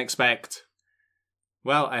to then expect,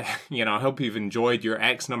 well, I hope you've enjoyed your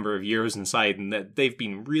X number of years inside and that they've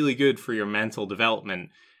been really good for your mental development.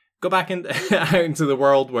 Go back out into the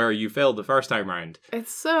world where you failed the first time round.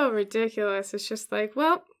 It's so ridiculous. It's just like,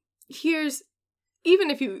 well, here's, even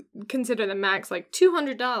if you consider the max like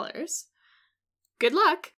 $200, good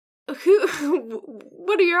luck.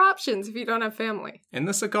 What are your options if you don't have family? In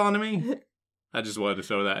this economy? I just wanted to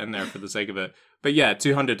throw that in there for the sake of it. But yeah,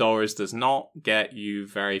 $200 does not get you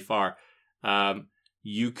very far.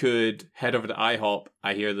 You could head over to IHOP.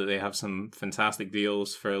 I hear that they have some fantastic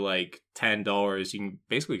deals for like $10. You can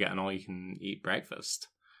basically get an all-you-can-eat breakfast,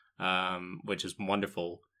 which is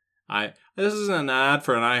wonderful. This isn't an ad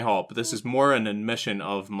for an IHOP, but this is more an admission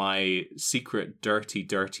of my secret dirty,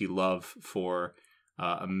 dirty love for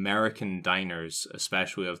American diners,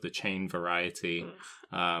 especially of the chain variety.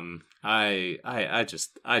 I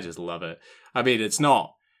just love it. I mean, it's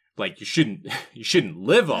not like you shouldn't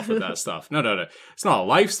live off of that stuff. No. It's not a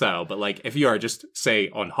lifestyle, but like if you are just say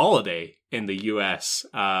on holiday in the US,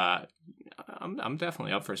 I'm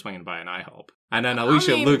definitely up for swinging by an IHOP. And then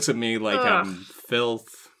Alisha looks at me like I'm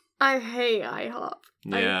filth. I hate IHOP.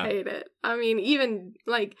 Yeah. I hate it. I mean, even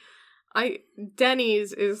like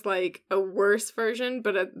Denny's is like a worse version,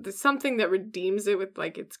 but there's something that redeems it with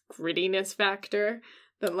like its grittiness factor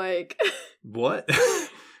that like what?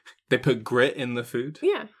 They put grit in the food?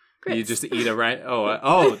 Yeah. Grits. You just eat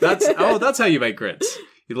it that's how you make grits.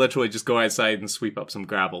 You literally just go outside and sweep up some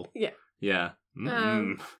gravel. Yeah.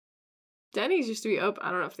 Denny's used to be open.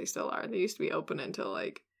 I don't know if they still are. They used to be open until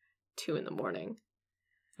like 2 a.m.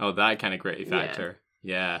 Oh, that kind of gritty factor.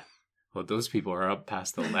 Yeah. Well, those people are up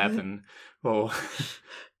past 11. Oh,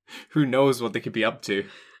 who knows what they could be up to?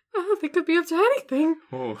 Oh, they could be up to anything.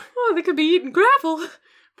 Oh, they could be eating gravel.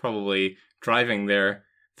 probably driving their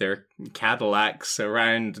Cadillacs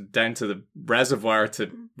around down to the reservoir to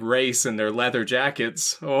race in their leather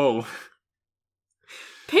jackets. Oh.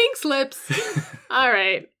 Pink slips. All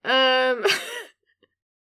right.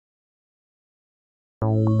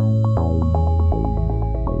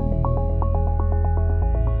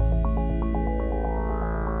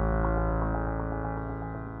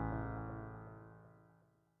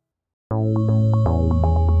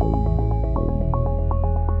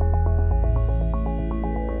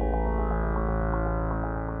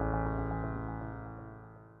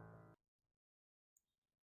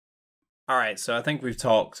 All right, so I think we've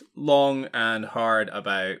talked long and hard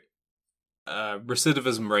about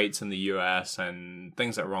recidivism rates in the US and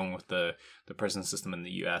things that are wrong with the prison system in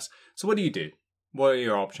the US. So what do you do? What are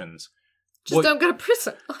your options? Don't go to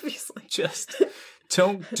prison, obviously. Just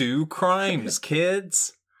don't do crimes,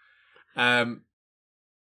 kids. Or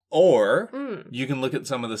you can look at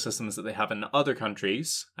some of the systems that they have in other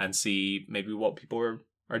countries and see maybe what people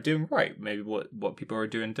are doing right, maybe what people are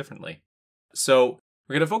doing differently. So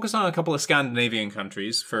we're going to focus on a couple of Scandinavian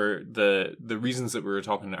countries for the reasons that we were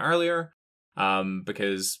talking earlier,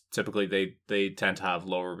 because typically they tend to have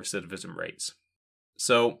lower recidivism rates.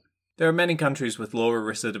 So there are many countries with lower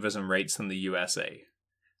recidivism rates than the USA.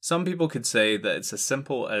 Some people could say that it's as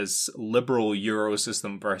simple as liberal Euro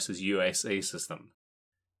system versus USA system.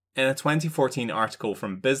 In a 2014 article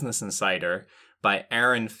from Business Insider by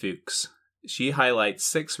Erin Fuchs, she highlights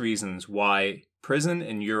 6 reasons why prison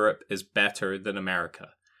in Europe is better than America.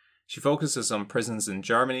 She focuses on prisons in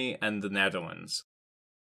Germany and the Netherlands.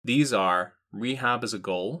 These are rehab as a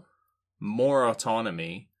goal, more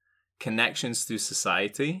autonomy, connections to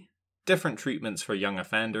society, different treatments for young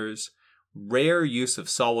offenders, rare use of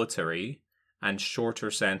solitary, and shorter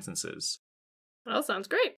sentences. Well, sounds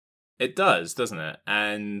great. It does, doesn't it?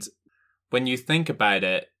 And when you think about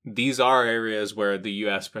it, these are areas where the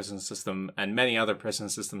US prison system and many other prison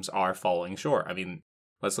systems are falling short. I mean,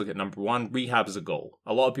 let's look at number 1, rehab as a goal.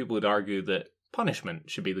 A lot of people would argue that punishment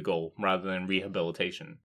should be the goal rather than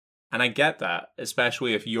rehabilitation. And I get that,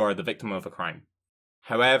 especially if you are the victim of a crime.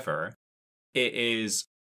 However, it is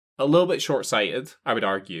a little bit short-sighted, I would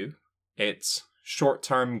argue. It's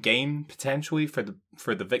short-term gain, potentially, for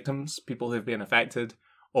the victims, people who've been affected,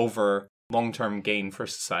 over long-term gain for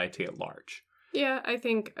society at large. Yeah, I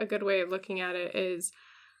think a good way of looking at it is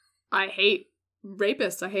I hate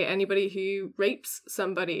rapists. I hate anybody who rapes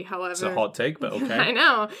somebody. However, it's a hot take, but okay.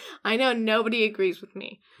 I know nobody agrees with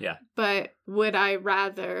me. Yeah. But would I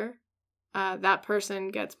rather that person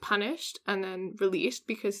gets punished and then released,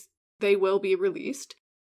 because they will be released,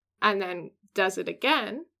 and then does it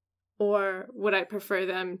again? Or would I prefer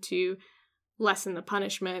them to lessen the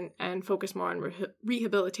punishment and focus more on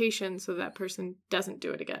rehabilitation so that person doesn't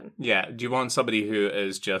do it again? Yeah. Do you want somebody who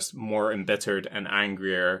is just more embittered and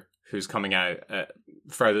angrier, who's coming out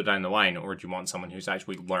further down the line, or do you want someone who's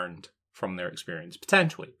actually learned from their experience?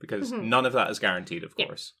 Potentially, because none of that is guaranteed, of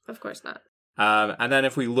course. Of course not. And then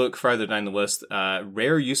if we look further down the list,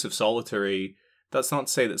 rare use of solitary, that's not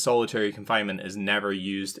to say that solitary confinement is never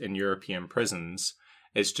used in European prisons.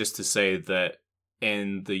 It's just to say that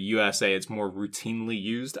in the USA, it's more routinely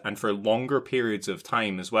used and for longer periods of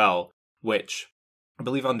time as well, which I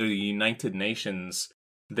believe under the United Nations,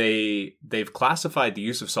 they've classified the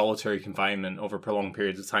use of solitary confinement over prolonged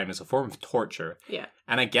periods of time as a form of torture. Yeah.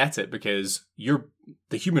 And I get it, because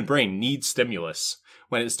the human brain needs stimulus.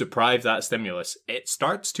 When it's deprived that stimulus, it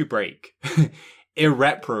starts to break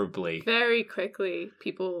irreparably. Very quickly,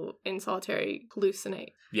 people in solitary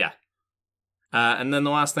hallucinate. Yeah. And then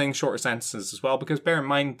the last thing, shorter sentences as well, because bear in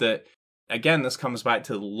mind that, again, this comes back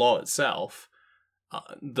to the law itself.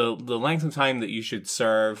 The length of time that you should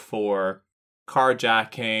serve for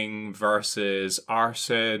carjacking versus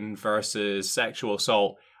arson versus sexual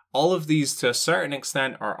assault, all of these to a certain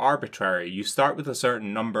extent are arbitrary. You start with a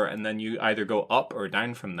certain number and then you either go up or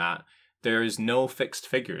down from that. There is no fixed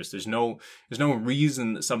figures. There's no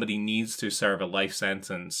reason that somebody needs to serve a life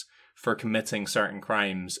sentence for committing certain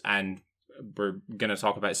crimes, and we're going to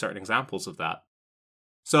talk about certain examples of that.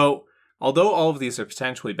 So, although all of these are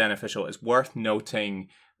potentially beneficial, it's worth noting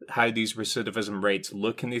how these recidivism rates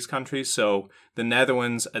look in these countries. So, the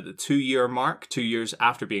Netherlands at the 2-year mark, 2 years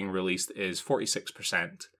after being released, is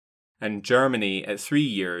 46%. And Germany at 3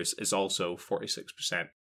 years is also 46%.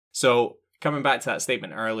 So, coming back to that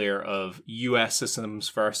statement earlier of US systems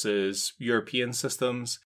versus European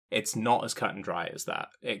systems, it's not as cut and dry as that.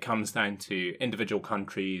 It comes down to individual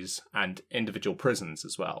countries and individual prisons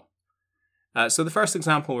as well. So the first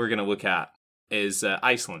example we're going to look at is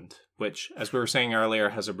Iceland, which, as we were saying earlier,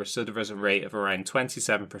 has a recidivism rate of around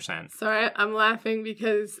 27%. Sorry, I'm laughing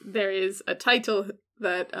because there is a title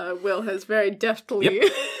that Will has very deftly...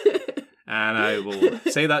 Yep. And I will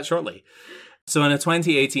say that shortly. So in a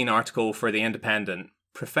 2018 article for The Independent,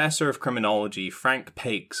 Professor of Criminology Frank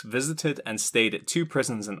Pakes visited and stayed at 2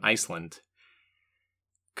 prisons in Iceland.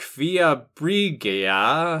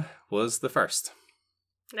 Kvíabryggja was the first.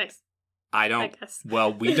 Nice. I guess.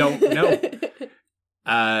 Well, we don't know.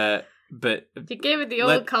 But you gave it the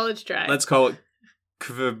old college try. Let's call it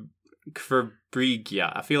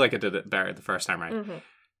Kvíabryggja. I feel like I did it better the first time, right? Mm-hmm.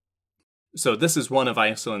 So this is one of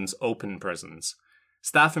Iceland's open prisons.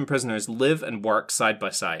 Staff and prisoners live and work side by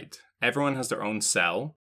side. Everyone has their own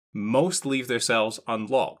cell. Most leave their cells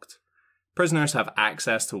unlocked. Prisoners have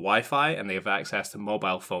access to Wi-Fi and they have access to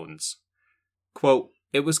mobile phones. Quote,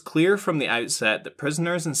 "It was clear from the outset that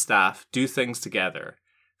prisoners and staff do things together.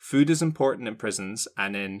 Food is important in prisons,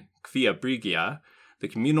 and in Kvíabryggja, the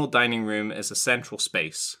communal dining room is a central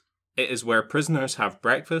space. It is where prisoners have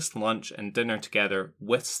breakfast, lunch, and dinner together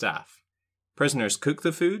with staff. Prisoners cook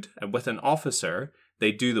the food, and with an officer,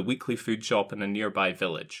 they do the weekly food shop in a nearby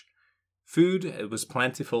village. Food, it was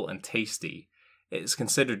plentiful and tasty. It is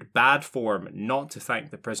considered bad form not to thank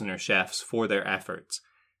the prisoner chefs for their efforts,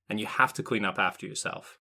 and you have to clean up after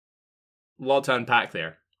yourself." A lot to unpack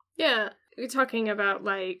there. Yeah, you're talking about,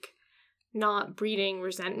 like, not breeding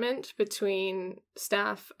resentment between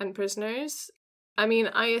staff and prisoners. I mean,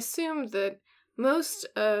 I assume that most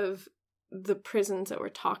of the prisons that we're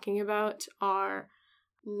talking about are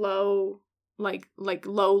low, like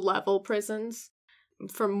low-level prisons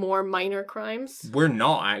for more minor crimes. We're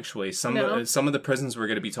not, actually. Some of the prisons we're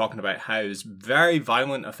going to be talking about house very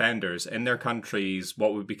violent offenders in their countries,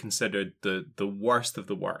 what would be considered the worst of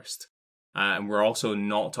the worst. And we're also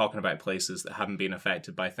not talking about places that haven't been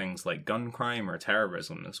affected by things like gun crime or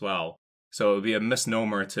terrorism as well. So it would be a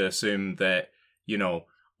misnomer to assume that,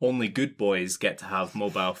 only good boys get to have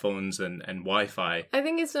mobile phones and Wi-Fi. I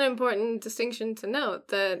think it's an important distinction to note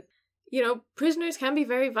that, prisoners can be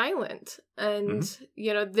very violent. And,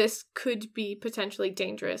 this could be potentially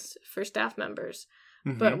dangerous for staff members.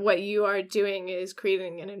 Mm-hmm. But what you are doing is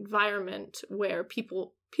creating an environment where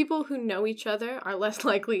people who know each other are less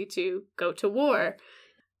likely to go to war.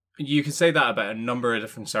 You can say that about a number of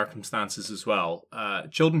different circumstances as well.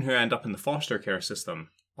 Children who end up in the foster care system,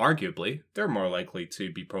 arguably, they're more likely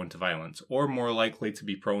to be prone to violence or more likely to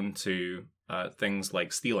be prone to things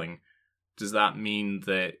like stealing. Does that mean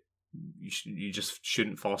that you just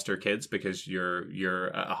shouldn't foster kids because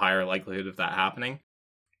you're at a higher likelihood of that happening?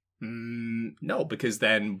 No, because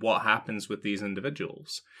then what happens with these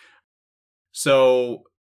individuals? So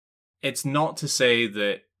it's not to say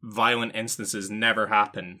that violent instances never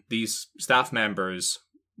happen. These staff members,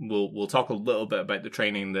 we'll talk a little bit about the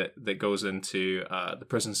training that goes into the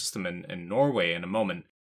prison system in Norway in a moment,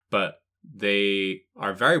 but they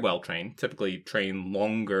are very well trained, typically train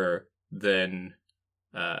longer than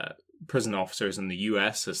prison officers in the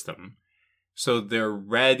US system. So they're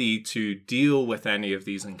ready to deal with any of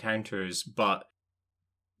these encounters, but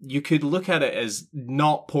you could look at it as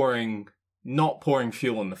not pouring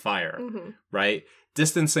fuel in the fire, mm-hmm. right?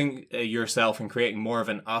 Distancing yourself and creating more of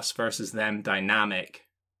an us versus them dynamic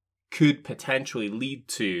could potentially lead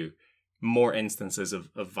to more instances of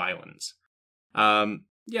violence.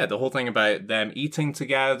 The whole thing about them eating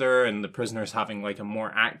together and the prisoners having like a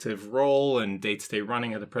more active role in day-to-day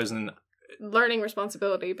running of the prison. Learning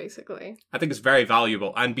responsibility, basically. I think it's very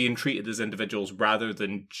valuable, and being treated as individuals rather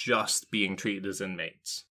than just being treated as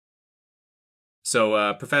inmates.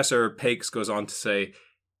 So Professor Pakes goes on to say,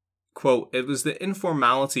 quote, "It was the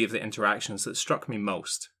informality of the interactions that struck me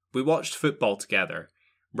most. We watched football together.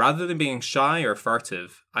 Rather than being shy or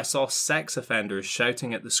furtive, I saw sex offenders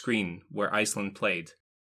shouting at the screen where Iceland played.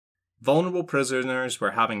 Vulnerable prisoners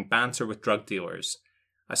were having banter with drug dealers.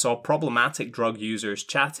 I saw problematic drug users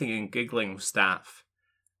chatting and giggling with staff.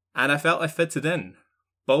 And I felt I fitted in,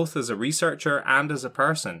 both as a researcher and as a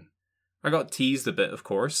person. I got teased a bit, of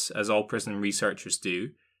course, as all prison researchers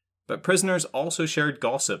do, but prisoners also shared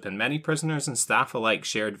gossip, and many prisoners and staff alike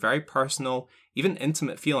shared very personal, even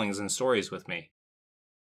intimate feelings and stories with me."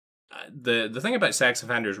 The thing about sex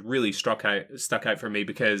offenders really stuck out for me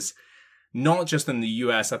because not just in the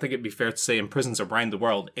US, I think it'd be fair to say in prisons around the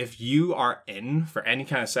world, if you are in for any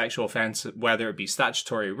kind of sexual offense, whether it be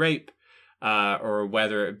statutory rape, or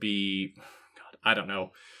whether it be, I don't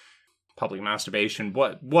know, public masturbation,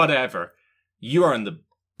 whatever, you are in the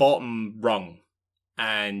bottom rung.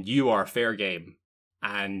 and you are fair game,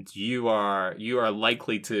 and you are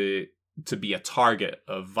likely to be a target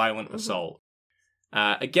of violent assault.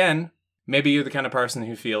 Again, maybe you're the kind of person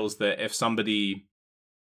who feels that if somebody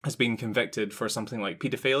has been convicted for something like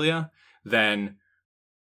pedophilia, then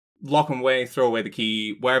lock them away, throw away the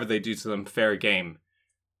key, whatever they do to them, fair game.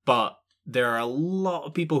 But there are a lot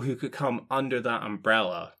of people who could come under that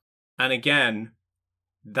umbrella. And again,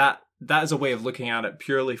 that is a way of looking at it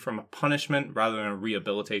purely from a punishment rather than a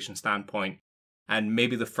rehabilitation standpoint. And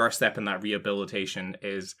maybe the first step in that rehabilitation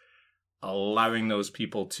is allowing those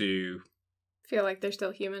people to feel like they're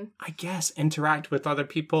still human. I guess interact with other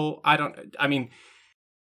people. I'd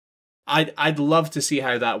love to see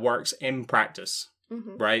how that works in practice,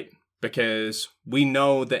 right? Because we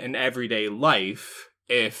know that in everyday life,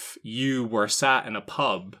 if you were sat in a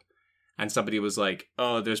pub and somebody was like,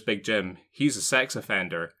 oh, there's Big Jim, he's a sex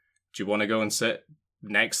offender, do you want to go and sit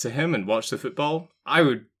next to him and watch the football? I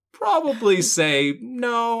would probably say,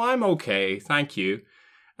 no, I'm okay, thank you.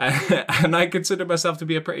 And I consider myself to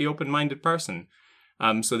be a pretty open-minded person.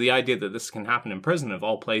 So the idea that this can happen in prison, of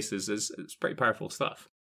all places, is pretty powerful stuff.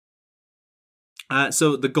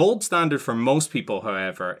 So the gold standard for most people,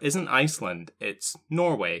 however, isn't Iceland, it's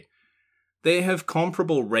Norway. They have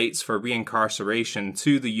comparable rates for reincarceration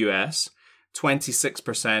to the US,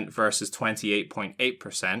 26% versus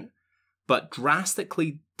 28.8%, but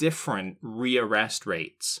drastically different rearrest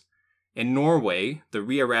rates. In Norway, the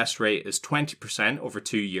rearrest rate is 20% over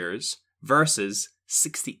 2 years versus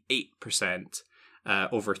 68%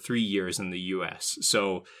 over 3 years in the US.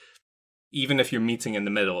 So even if you're meeting in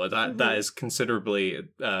the middle, that is considerably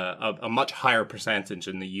a much higher percentage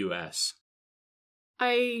in the US.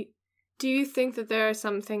 Do you think that there are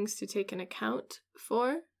some things to take an account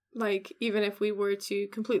for? Like, even if we were to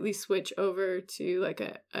completely switch over to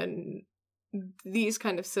like these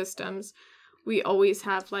kind of systems, we always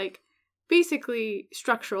have like basically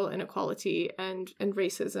structural inequality and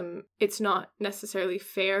racism. It's not necessarily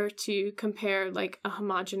fair to compare like a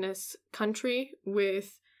homogenous country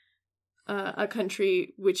with a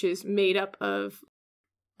country which is made up of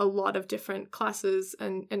a lot of different classes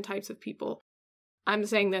and types of people. I'm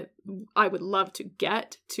saying that I would love to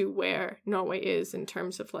get to where Norway is in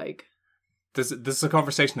terms of like... This is a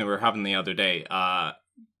conversation that we were having the other day.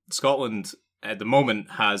 Scotland at the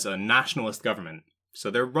moment has a nationalist government. So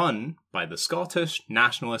they're run by the Scottish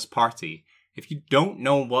Nationalist Party. If you don't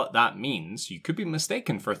know what that means, you could be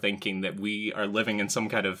mistaken for thinking that we are living in some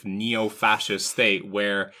kind of neo-fascist state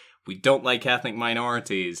where we don't like ethnic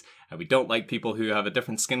minorities, and we don't like people who have a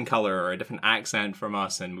different skin color or a different accent from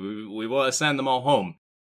us, and we want to send them all home.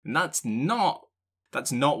 And that's not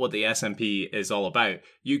what the SNP is all about.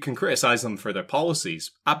 You can criticize them for their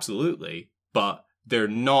policies, absolutely, but they're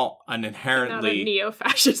not an inherently... They're not a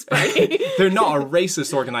neo-fascist party. They're not a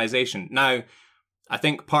racist organization. Now, I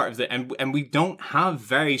think part of the... And we don't have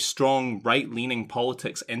very strong right-leaning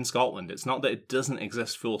politics in Scotland. It's not that it doesn't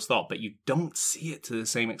exist full stop, but you don't see it to the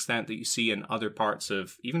same extent that you see in other parts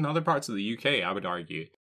of... Even other parts of the UK, I would argue.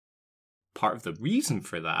 Part of the reason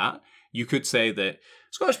for that, you could say that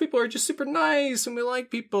Scottish people are just super nice, and we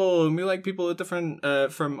like people at different...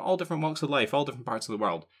 from all different walks of life, all different parts of the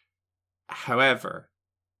world. However,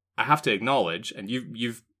 I have to acknowledge, and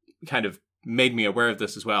you've kind of made me aware of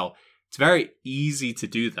this as well, it's very easy to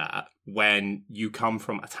do that when you come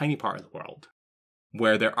from a tiny part of the world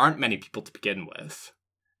where there aren't many people to begin with,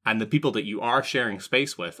 and the people that you are sharing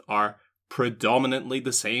space with are predominantly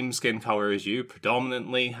the same skin color as you,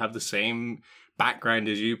 predominantly have the same background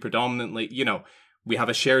as you, predominantly, we have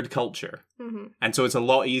a shared culture. Mm-hmm. And so it's a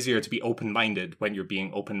lot easier to be open-minded when you're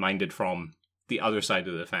being open-minded from the other side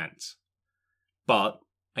of the fence. But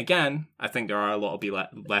again, I think there are a lot of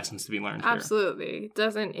lessons to be learned here. Absolutely. It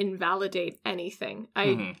doesn't invalidate anything.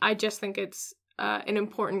 I just think it's an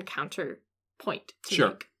important counterpoint to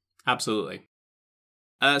make. Absolutely.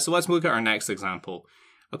 So let's look at our next example.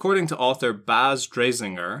 According to author Baz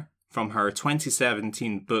Dresinger, from her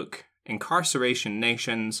 2017 book, Incarceration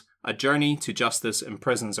Nations, A Journey to Justice in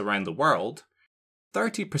Prisons Around the World,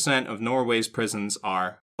 30% of Norway's prisons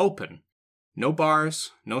are open. No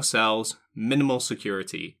bars, no cells, minimal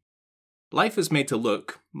security. Life is made to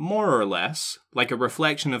look, more or less, like a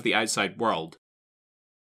reflection of the outside world.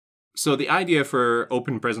 So the idea for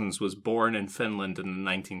open prisons was born in Finland in the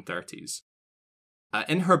 1930s.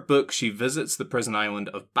 In her book, she visits the prison island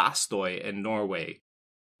of Bastøy in Norway.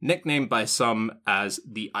 Nicknamed by some as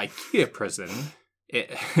the IKEA prison,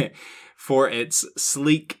 it for its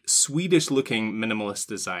sleek, Swedish-looking minimalist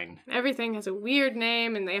design. Everything has a weird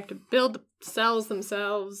name, and they have to build the cells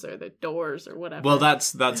themselves, or the doors, or whatever. Well,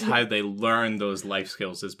 that's how they learn those life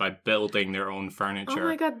skills, is by building their own furniture. Oh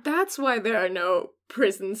my god, that's why there are no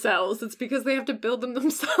prison cells. It's because they have to build them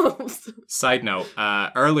themselves. Side note,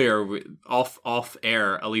 earlier, off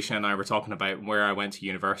air, Alisha and I were talking about where I went to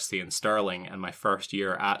university in Stirling, and my first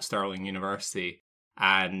year at Stirling University,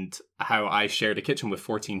 and how I shared a kitchen with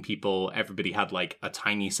 14 people. Everybody had like a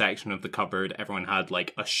tiny section of the cupboard. Everyone had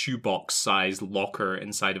like a shoebox-sized locker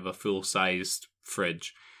inside of a full-sized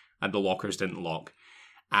fridge, and the lockers didn't lock.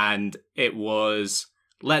 And it was,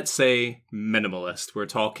 let's say, minimalist. We're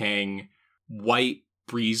talking white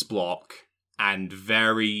breeze block and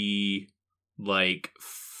very like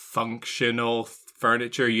functional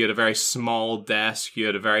furniture. You had a very small desk. You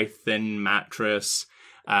had a very thin mattress.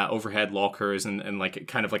 Overhead lockers and like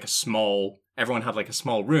kind of like a small, everyone had like a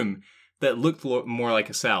small room that looked more like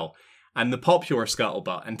a cell. And the popular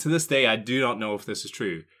scuttlebutt, and to this day I do not know if this is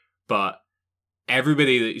true, but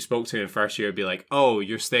everybody that you spoke to in first year would be like, oh,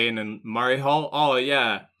 you're staying in Murray Hall? Oh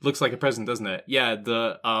yeah, looks like a prison, doesn't it? Yeah,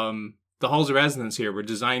 the halls of residence here were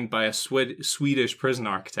designed by a Swedish prison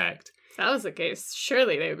architect. If that was the case,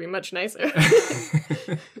 surely they would be much nicer.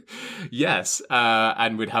 Yes,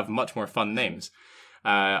 and would have much more fun names.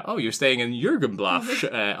 Oh, you're staying in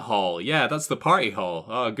Jürgenblaff Hall. Yeah, that's the party hall.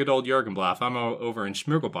 Oh, good old Jürgenblaff. I'm over in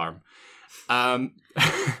Schmirgelbarm.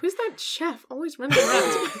 Who's that chef always running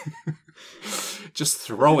around? Just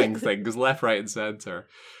throwing things left, right, and centre.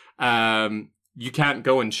 You can't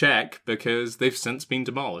go and check because they've since been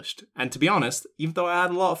demolished. And to be honest, even though I had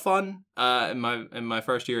a lot of fun in my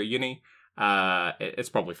first year at uni, it's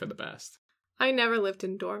probably for the best. I never lived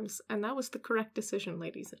in dorms, and that was the correct decision,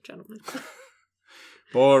 ladies and gentlemen.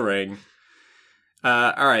 Boring.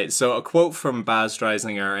 Alright, so a quote from Baz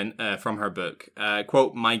Dreisinger from her book.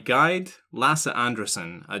 Quote, "My guide, Lasse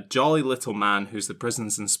Andersson, a jolly little man who's the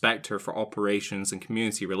prison's inspector for operations and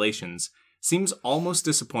community relations, seems almost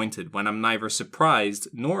disappointed when I'm neither surprised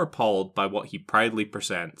nor appalled by what he proudly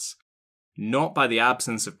presents. Not by the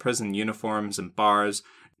absence of prison uniforms and bars,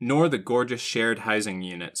 nor the gorgeous shared housing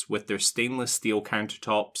units with their stainless steel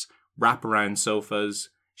countertops, wraparound sofas,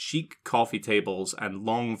 chic coffee tables, and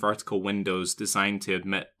long vertical windows designed to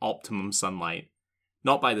admit optimum sunlight.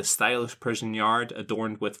 Not by the stylish prison yard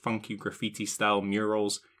adorned with funky graffiti-style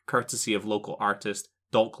murals, courtesy of local artist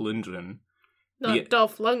Dolph Lundgren." Not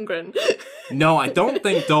Dolph Lundgren. No, I don't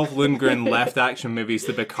think Dolph Lundgren left action movies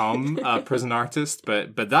to become a prison artist,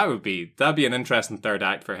 but that'd be an interesting third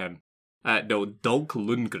act for him. No, Dolph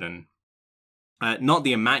Lundgren. Not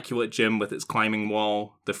the immaculate gym with its climbing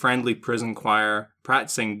wall, the friendly prison choir,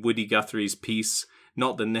 practicing Woody Guthrie's piece,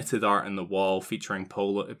 not the knitted art on the wall featuring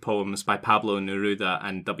poems by Pablo Neruda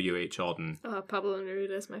and W.H. Auden. Oh, Pablo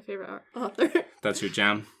Neruda is my favorite author. That's your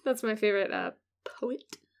jam? That's my favorite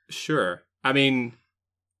poet. Sure. I mean,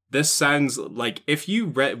 this sounds like if you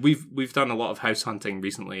read... We've done a lot of house hunting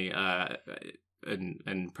recently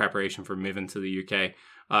in preparation for moving to the UK.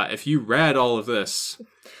 If you read all of this...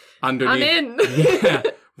 underneath... I'm in! Yeah.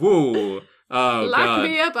 Whoa. Oh, Lock God.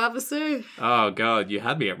 Me up, officer. Oh, God. You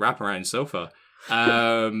had me at wraparound sofa.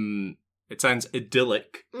 It sounds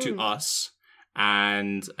idyllic to us.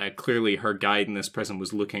 And clearly her guide in this prison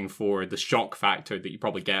was looking for the shock factor that you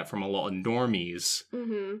probably get from a lot of normies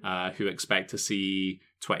who expect to see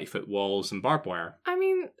 20-foot walls and barbed wire. I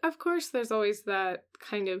mean, of course, there's always that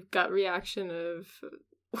kind of gut reaction of...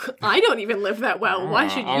 I don't even live that well. Why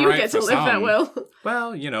should you get to live that well?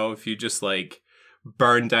 Well, you know, if you just like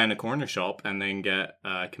burn down a corner shop and then get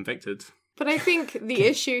convicted. But I think the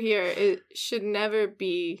issue here should never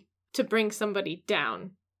be to bring somebody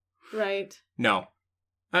down, right? No.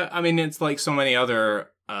 I mean, it's like so many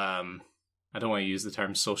other, I don't want to use the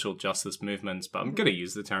term social justice movements, but I'm going to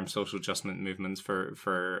use the term social justice movements for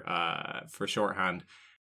shorthand.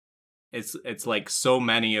 It's like so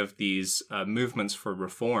many of these movements for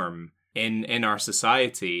reform in our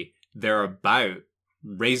society, they're about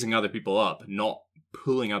raising other people up, not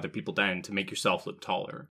pulling other people down to make yourself look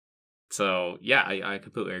taller. So, yeah, I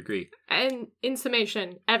completely agree. And in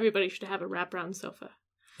summation, everybody should have a wraparound sofa.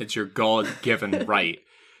 It's your God-given right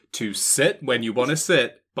to sit when you want to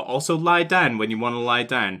sit, but also lie down when you want to lie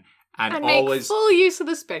down. And always make full use of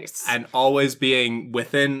the space. And always being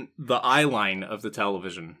within the eye line of the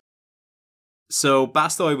television. So,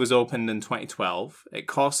 Bastoy was opened in 2012. It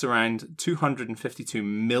costs around $252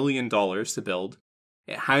 million to build.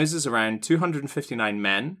 It houses around 259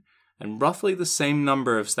 men and roughly the same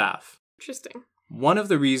number of staff. Interesting. One of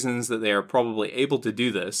the reasons that they are probably able to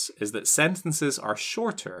do this is that sentences are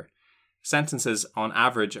shorter. Sentences on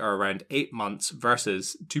average are around 8 months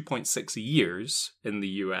versus 2.6 years in the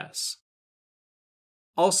US.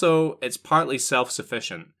 Also, it's partly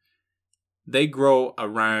self-sufficient. They grow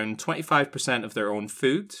around 25% of their own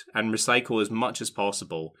food and recycle as much as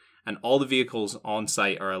possible, and all the vehicles on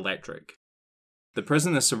site are electric. The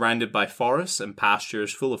prison is surrounded by forests and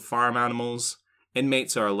pastures full of farm animals.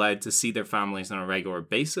 Inmates are allowed to see their families on a regular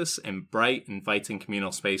basis in bright, inviting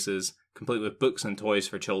communal spaces, complete with books and toys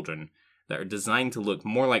for children, that are designed to look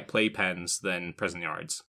more like playpens than prison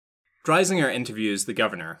yards. Dreisinger interviews the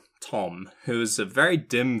governor, Tom, who has a very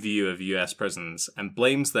dim view of US prisons and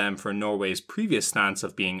blames them for Norway's previous stance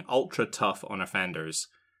of being ultra tough on offenders.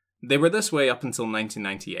 They were this way up until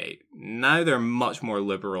 1998. Now they're much more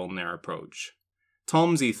liberal in their approach.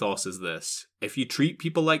 Tom's ethos is this: if you treat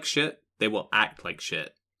people like shit, they will act like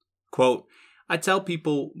shit. Quote, I tell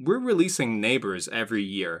people, we're releasing neighbors every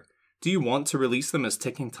year. Do you want to release them as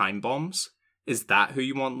ticking time bombs? Is that who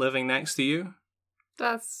you want living next to you?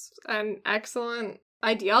 That's an excellent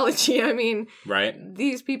ideology. I mean, right?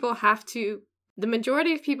 These people have to... The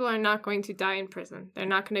majority of people are not going to die in prison. They're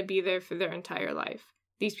not going to be there for their entire life.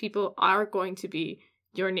 These people are going to be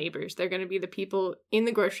your neighbors. They're going to be the people in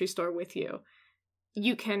the grocery store with you.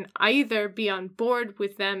 You can either be on board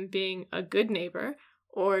with them being a good neighbor,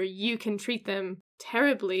 or you can treat them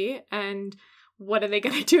terribly, and what are they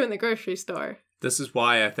going to do in the grocery store? This is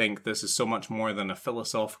why I think this is so much more than a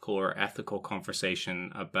philosophical or ethical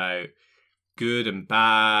conversation about good and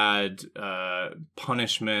bad,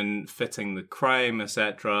 punishment, fitting the crime,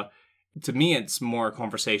 etc. To me, it's more a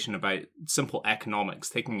conversation about simple economics,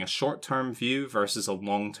 taking a short-term view versus a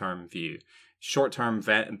long-term view. Short-term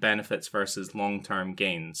benefits versus long-term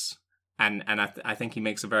gains. And I think he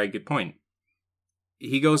makes a very good point.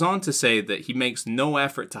 He goes on to say that he makes no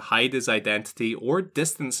effort to hide his identity or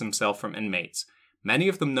distance himself from inmates. Many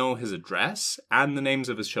of them know his address and the names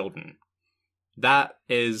of his children. That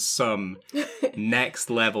is some next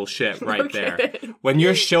level shit right there. When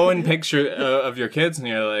you're showing picture of your kids and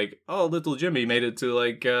you're like, oh, little Jimmy made it to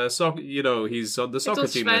like soccer, he's on the soccer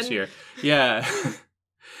team this year. Yeah.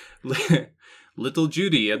 Little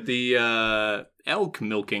Judy at the elk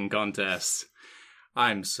milking contest.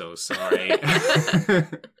 I'm so sorry.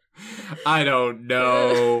 I don't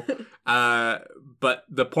know. But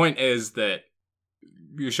the point is that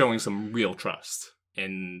you're showing some real trust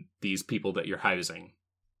in these people that you're housing.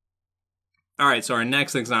 Alright, so our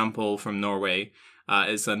next example from Norway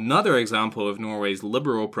is another example of Norway's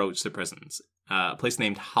liberal approach to prisons. A place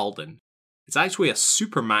named Halden. It's actually a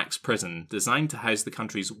supermax prison designed to house the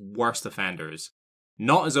country's worst offenders.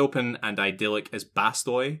 Not as open and idyllic as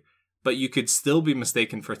Bastøy, but you could still be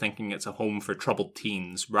mistaken for thinking it's a home for troubled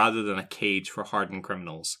teens rather than a cage for hardened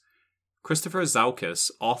criminals. Christopher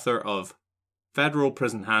Zaukas, author of Federal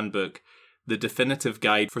Prison Handbook, The Definitive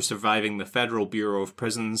Guide for Surviving the Federal Bureau of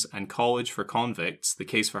Prisons and College for Convicts, The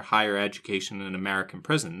Case for Higher Education in American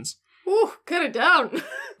Prisons. Ooh, cut it down.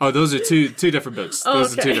 Oh, those are two different books.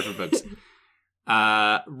 Those okay. are two different books.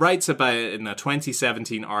 Writes about it in a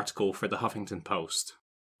 2017 article for the Huffington Post.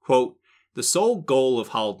 Quote, the sole goal of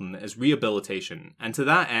Halden is rehabilitation, and to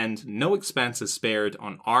that end, no expense is spared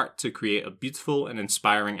on art to create a beautiful and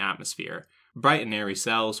inspiring atmosphere, bright and airy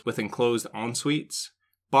cells with enclosed en-suites,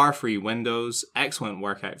 bar-free windows, excellent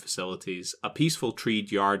workout facilities, a peaceful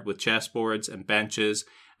treed yard with chessboards and benches,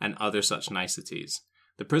 and other such niceties.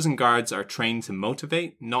 The prison guards are trained to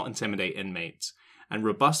motivate, not intimidate inmates, and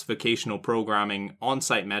robust vocational programming,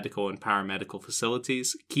 on-site medical and paramedical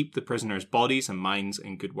facilities keep the prisoners' bodies and minds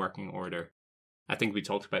in good working order. I think we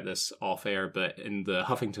talked about this off air, but in the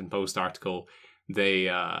Huffington Post article,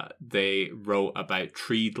 they wrote about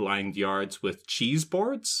treed-lined yards with cheese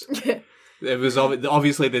boards. It was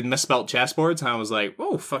obviously they'd misspelled chessboards, and I was like,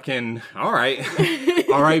 "Oh, fucking all right,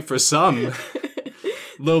 all right for some."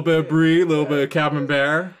 Little bit of brie, little bit of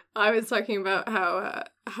camembert. I was talking about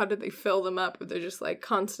how did they fill them up? They're just like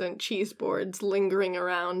constant cheese boards lingering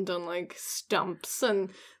around on like stumps, and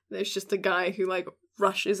there's just a guy who like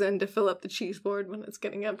rushes in to fill up the cheese board when it's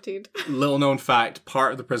getting emptied. Little known fact,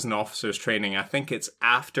 part of the prison officer's training, I think it's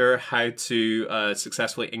after how to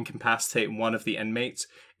successfully incapacitate one of the inmates,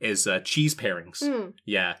 is cheese pairings.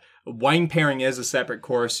 Yeah. Wine pairing is a separate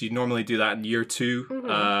course. You normally do that in year 2.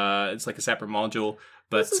 Mm-hmm. It's like a separate module.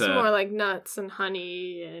 But this is more like nuts and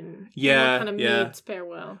honey and what kind of meats pair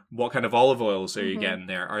well. What kind of olive oils are you getting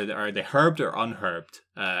there? Are they herbed or unherbed?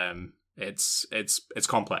 It's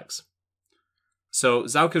complex. So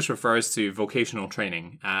Zaukas refers to vocational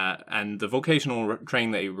training, and the vocational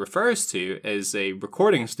training that he refers to is a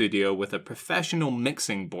recording studio with a professional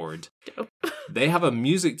mixing board. Dope. They have a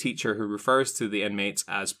music teacher who refers to the inmates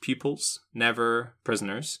as pupils, never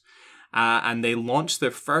prisoners, and they launched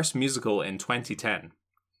their first musical in 2010.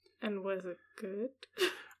 And was it good?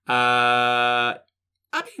 I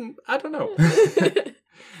mean, I don't know. Look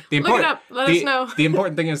it up. Let us know. The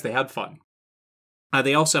important thing is they had fun.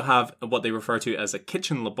 They also have what they refer to as a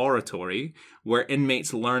kitchen laboratory, where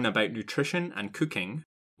inmates learn about nutrition and cooking,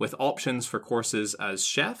 with options for courses as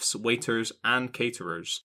chefs, waiters, and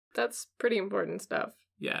caterers. That's pretty important stuff.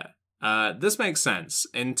 Yeah. This makes sense.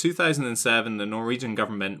 In 2007, the Norwegian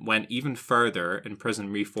government went even further in prison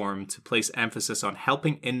reform to place emphasis on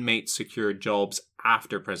helping inmates secure jobs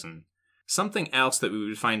after prison. Something else that we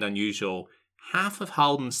would find unusual, half of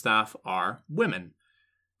Halden's staff are women.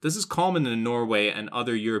 This is common in Norway and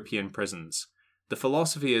other European prisons. The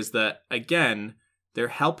philosophy is that, again, they're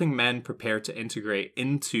helping men prepare to integrate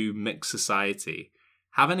into mixed society.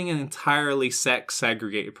 Having an entirely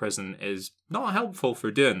sex-segregated prison is not helpful for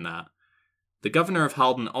doing that. The governor of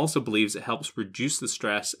Halden also believes it helps reduce the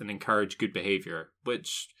stress and encourage good behaviour,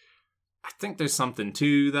 which I think there's something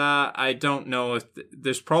to that. I don't know if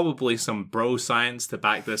there's probably some bro science to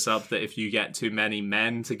back this up, that if you get too many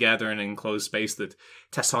men together in an enclosed space, that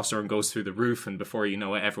testosterone goes through the roof, and before you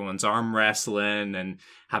know it, everyone's arm wrestling and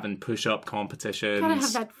having push-up competitions. Gotta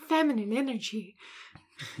have that feminine energy.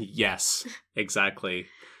 Yes, exactly.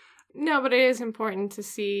 No, but it is important to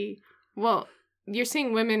see, well, you're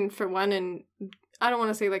seeing women, for one, in, I don't want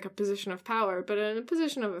to say like a position of power, but in a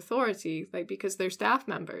position of authority, like because they're staff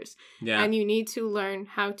members. Yeah. And you need to learn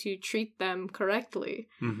how to treat them correctly.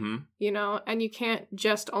 Mm-hmm. You know, and you can't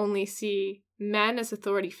just only see men as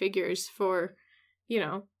authority figures for, you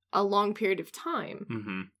know, a long period of time.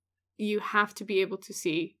 Mm-hmm. You have to be able to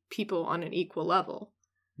see people on an equal level.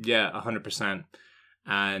 Yeah, 100%.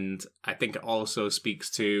 And I think it also speaks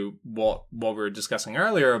to what we were discussing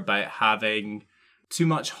earlier about having too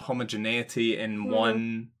much homogeneity in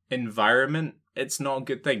one environment. It's not a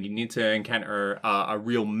good thing. You need to encounter a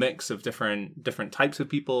real mix of different types of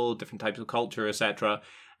people, different types of culture, etc.,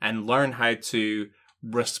 and learn how to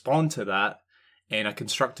respond to that in a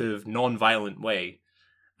constructive, non-violent way.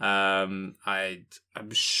 I'm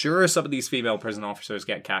sure some of these female prison officers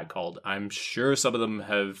get catcalled. I'm sure some of them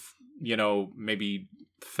have, you know, maybe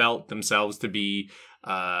felt themselves to be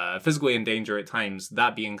physically in danger at times.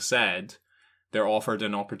 That being said, they're offered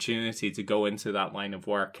an opportunity to go into that line of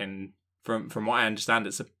work, and from what I understand,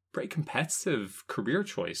 it's a pretty competitive career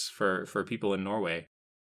choice for people in Norway.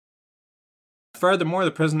 Furthermore,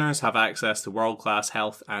 the prisoners have access to world-class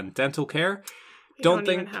health and dental care. I don't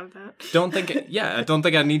even have that. I don't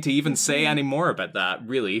think I need to even say any more about that,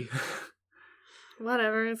 really.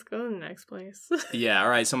 Whatever, let's go to the next place. Yeah, all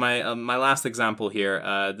right. So my last example here,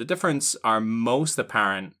 the difference are most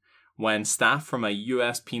apparent when staff from a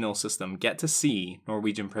US penal system get to see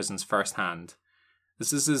Norwegian prisons firsthand.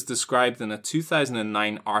 This is as described in a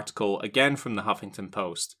 2009 article, again from the Huffington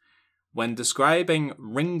Post. When describing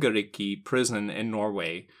Ringerike prison in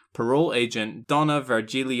Norway, parole agent Donna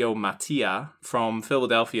Virgilio Mattia from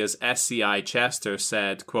Philadelphia's SCI Chester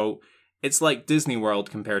said, quote, "It's like Disney World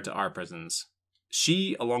compared to our prisons."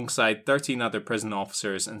 She, alongside 13 other prison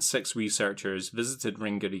officers and 6 researchers, visited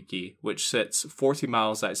Ringerike, which sits 40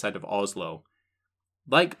 miles outside of Oslo.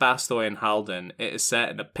 Like Bastøy and Halden, it is set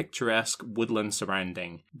in a picturesque woodland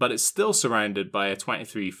surrounding, but it's still surrounded by a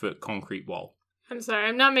 23-foot concrete wall. I'm sorry,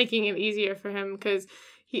 I'm not making it easier for him, because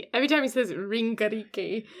every time he says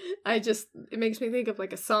Ringerike, it makes me think of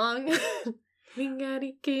like a song.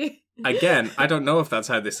 Ringerike. Again, I don't know if that's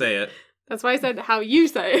how they say it. That's why I said how you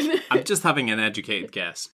say it. I'm just having an educated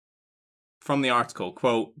guess. From the article,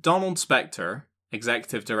 quote, Donald Spector,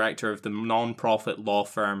 executive director of the non-profit law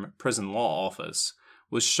firm Prison Law Office,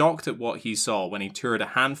 was shocked at what he saw when he toured a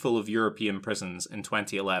handful of European prisons in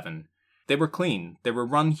 2011. They were clean, they were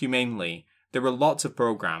run humanely, there were lots of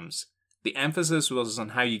programs. The emphasis was on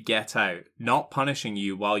how you get out, not punishing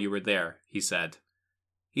you while you were there, he said.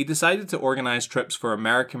 He decided to organize trips for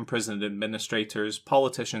American prison administrators,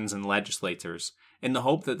 politicians, and legislators, in the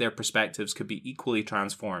hope that their perspectives could be equally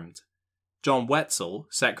transformed. John Wetzel,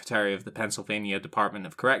 secretary of the Pennsylvania Department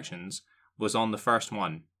of Corrections, was on the first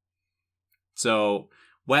one. So,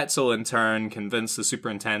 Wetzel in turn convinced the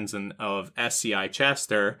superintendent of SCI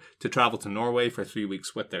Chester to travel to Norway for 3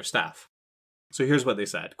 weeks with their staff. So here's what they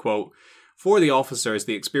said, quote, "For the officers,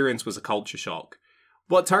 the experience was a culture shock.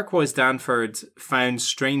 What Turquoise Danford found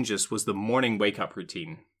strangest was the morning wake-up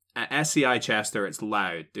routine. At SCI Chester, it's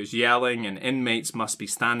loud. There's yelling, and inmates must be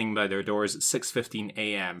standing by their doors at 6:15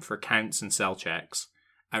 a.m. for counts and cell checks.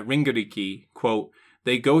 At Ringerike, quote,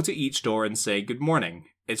 they go to each door and say good morning.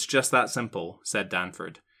 It's just that simple, said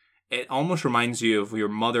Danford. It almost reminds you of your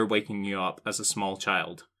mother waking you up as a small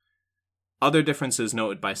child. Other differences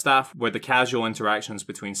noted by staff were the casual interactions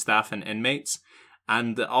between staff and inmates,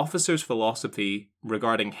 and the officer's philosophy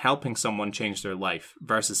regarding helping someone change their life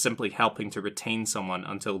versus simply helping to retain someone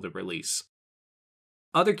until the release.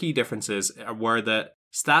 Other key differences were that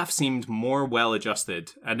staff seemed more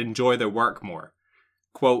well-adjusted and enjoy their work more.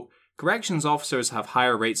 Quote, corrections officers have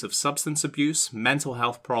higher rates of substance abuse, mental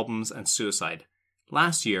health problems, and suicide.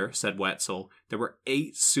 Last year, said Wetzel, there were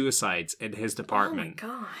 8 suicides in his department. Oh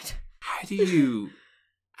my god. How do you...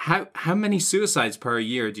 How many suicides per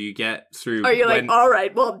year do you get through? Are you like, all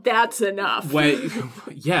right, well, that's enough.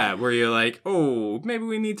 Yeah, where you're like, oh, maybe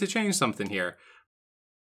we need to change something here.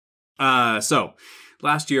 So,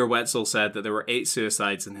 last year, Wetzel said that there were 8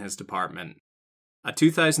 suicides in his department. A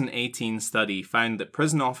 2018 study found that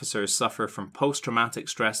prison officers suffer from post-traumatic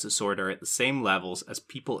stress disorder at the same levels as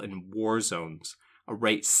people in war zones, a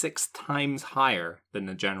rate 6 times higher than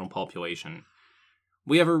the general population.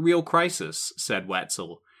 We have a real crisis, said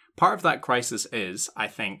Wetzel. Part of that crisis is, I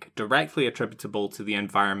think, directly attributable to the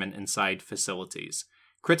environment inside facilities.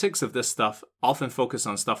 Critics of this stuff often focus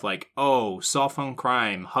on stuff like, oh, soft on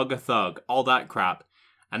crime, hug a thug, all that crap.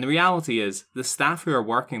 And the reality is, the staff who are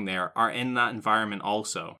working there are in that environment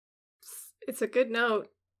also. It's a good note.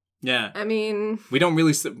 Yeah. I mean... We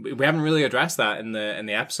haven't really addressed that in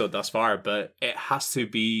the episode thus far, but it has to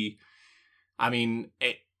be... I mean,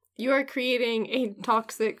 you are creating a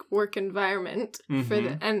toxic work environment for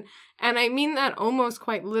the and I mean that almost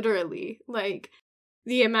quite literally. Like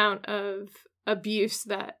the amount of abuse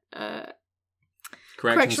that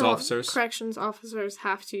corrections officers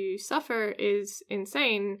have to suffer is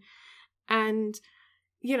insane. And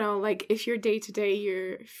you know, like if you're day to day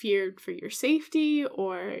you're feared for your safety,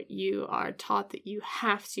 or you are taught that you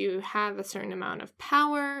have to have a certain amount of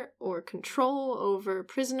power or control over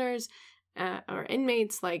prisoners or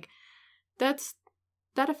inmates, like that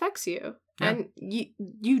affects you. Yeah. And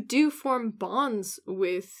you do form bonds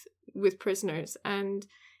with prisoners, and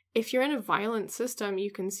if you're in a violent system,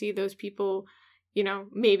 you can see those people, you know,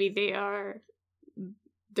 maybe they're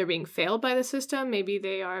being failed by the system, maybe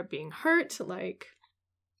they are being hurt. Like,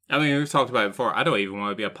 I mean, we've talked about it before. I don't even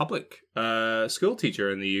want to be a public school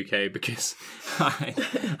teacher in the UK because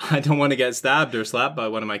I don't want to get stabbed or slapped by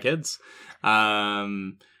one of my kids.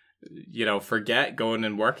 You know, forget going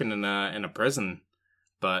and working in a prison.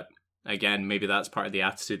 But again, maybe that's part of the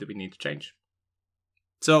attitude that we need to change.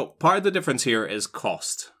 So part of the difference here is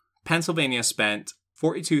cost. Pennsylvania spent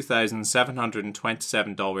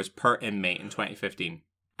 $42,727 per inmate in 2015.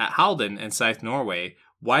 At Halden in South Norway,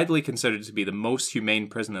 widely considered to be the most humane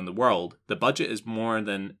prison in the world, the budget is more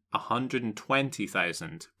than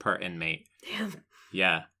 $120,000 per inmate. Damn.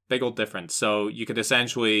 Yeah, big old difference. So you could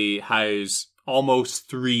essentially house almost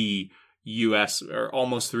 3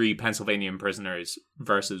 Pennsylvania prisoners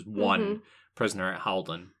versus 1 prisoner at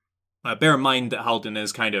Halden. Bear in mind that Halden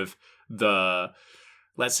is kind of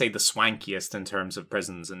let's say the swankiest in terms of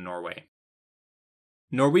prisons in Norway.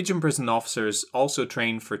 Norwegian prison officers also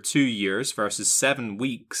train for 2 years versus 7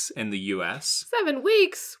 weeks in the US. 7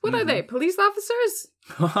 weeks? What are they, police officers?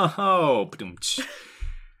 Oh,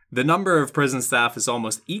 the number of prison staff is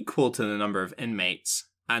almost equal to the number of inmates,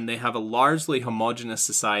 and they have a largely homogenous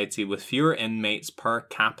society with fewer inmates per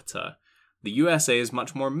capita. The USA is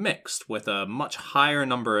much more mixed, with a much higher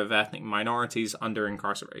number of ethnic minorities under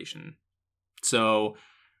incarceration. So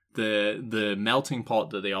the melting pot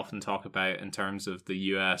that they often talk about in terms of the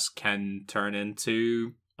US can turn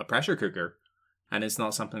into a pressure cooker. And it's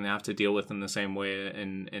not something they have to deal with in the same way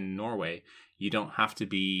in Norway. You don't have to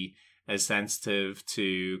be as sensitive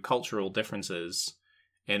to cultural differences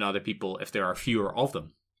in other people if there are fewer of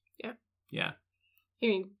them. Yeah. Yeah. You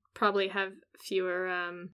mean probably have fewer,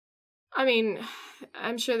 I mean,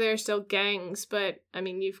 I'm sure there are still gangs, but I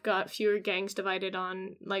mean, you've got fewer gangs divided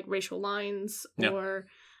on like racial lines or,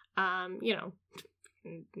 you know,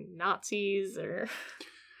 Nazis or...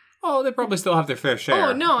 Oh, they probably still have their fair share.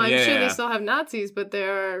 Oh, no, I'm sure they still have Nazis, but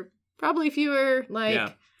there are probably fewer, like...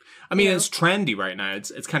 Yeah. I mean, it's trendy right now.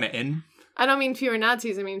 It's kind of in. I don't mean fewer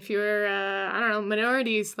Nazis. I mean fewer, I don't know,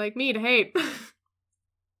 minorities like me to hate.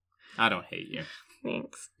 I don't hate you.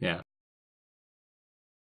 Thanks. Yeah.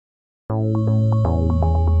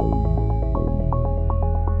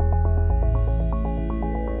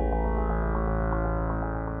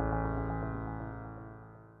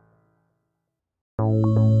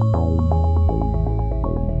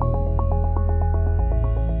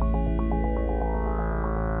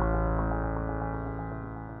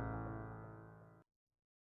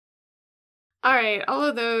 Right. All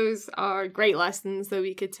of those are great lessons that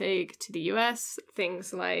we could take to the US.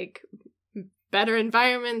 Things like better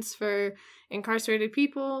environments for incarcerated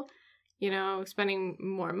people, spending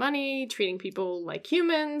more money, treating people like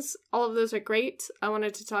humans. All of those are great. I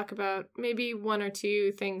wanted to talk about maybe one or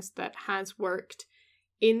two things that has worked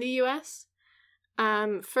in the US.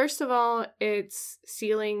 First of all, it's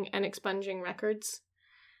sealing and expunging records.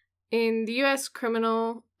 In the US,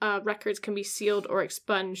 criminal records can be sealed or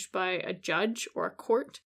expunged by a judge or a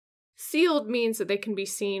court. Sealed means that they can be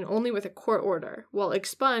seen only with a court order, while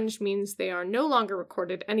expunged means they are no longer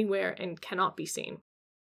recorded anywhere and cannot be seen.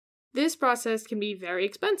 This process can be very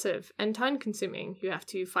expensive and time-consuming. You have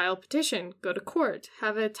to file a petition, go to court,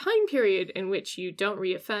 have a time period in which you don't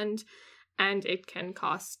reoffend, and it can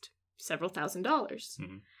cost several $1,000s.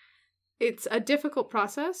 Mm-hmm. It's a difficult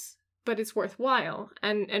process, but it's worthwhile.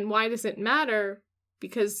 And why does it matter?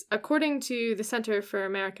 Because according to the Center for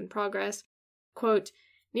American Progress, quote,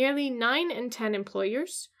 nearly 9 in 10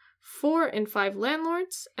 employers, 4 in 5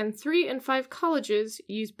 landlords, and 3 in 5 colleges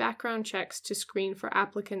use background checks to screen for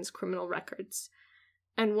applicants' criminal records.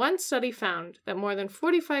 And one study found that more than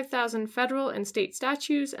 45,000 federal and state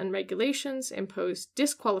statutes and regulations impose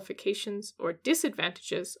disqualifications or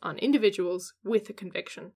disadvantages on individuals with a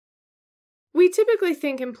conviction. We typically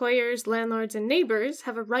think employers, landlords, and neighbors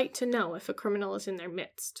have a right to know if a criminal is in their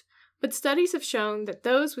midst. But studies have shown that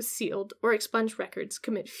those with sealed or expunged records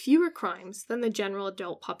commit fewer crimes than the general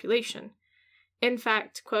adult population. In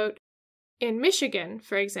fact, quote, in Michigan,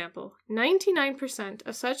 for example, 99%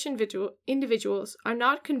 of such individuals are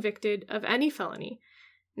not convicted of any felony,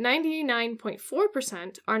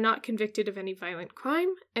 99.4% are not convicted of any violent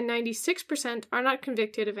crime, and 96% are not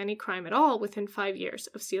convicted of any crime at all within 5 years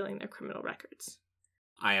of sealing their criminal records.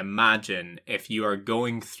 I imagine if you are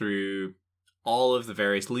going through all of the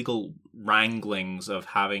various legal wranglings of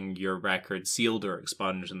having your record sealed or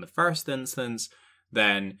expunged in the first instance,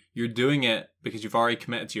 then you're doing it because you've already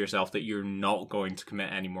committed to yourself that you're not going to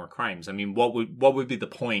commit any more crimes. I mean, what would be the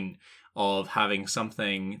point of having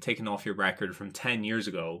something taken off your record from 10 years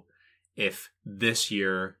ago if this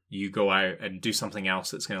year you go out and do something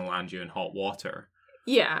else that's going to land you in hot water?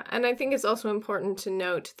 Yeah, and I think it's also important to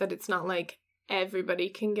note that it's not like everybody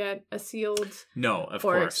can get a sealed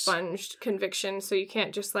or expunged conviction, so you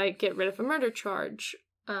can't just get rid of a murder charge.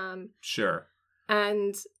 Sure.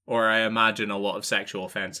 And or I imagine a lot of sexual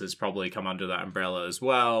offenses probably come under that umbrella as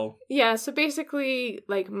well. Yeah, so basically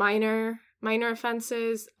minor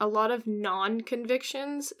offenses, a lot of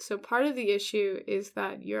non-convictions. So part of the issue is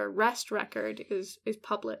that your arrest record is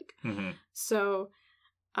public. Mm-hmm. So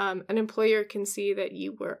an employer can see that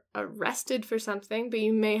you were arrested for something, but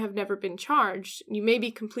you may have never been charged. You may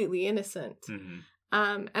be completely innocent. Mm-hmm.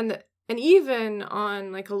 And even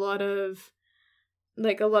on a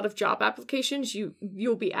lot of job applications,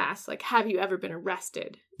 you'll be asked have you ever been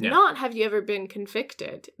arrested? Yeah. Not have you ever been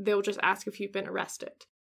convicted. They'll just ask if you've been arrested.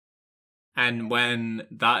 And when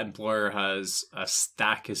that employer has a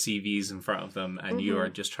stack of CVs in front of them and mm-hmm. you are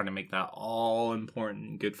just trying to make that all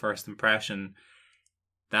important good first impression,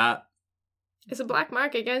 that it's a black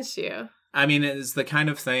mark against you. I mean, it's the kind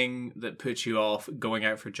of thing that puts you off going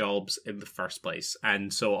out for jobs in the first place.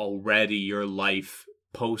 And so already your life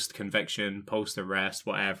post-conviction, post-arrest,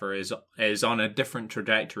 whatever, is on a different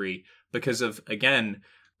trajectory because of, again,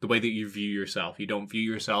 the way that you view yourself. You don't view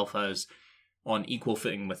yourself as on equal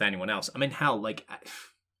footing with anyone else. I mean, hell,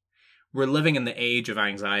 we're living in the age of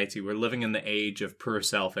anxiety. We're living in the age of poor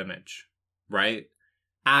self-image, right?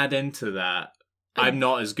 Add into that, I'm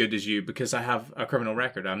not as good as you because I have a criminal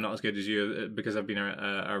record. I'm not as good as you because I've been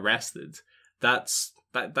arrested. That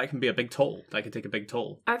can be a big toll. That can take a big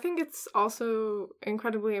toll. I think it's also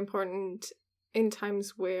incredibly important in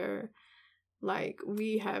times where,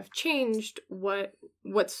 we have changed what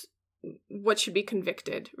should be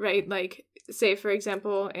convicted, right? Say, for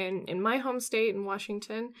example, in my home state, in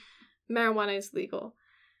Washington, marijuana is legal.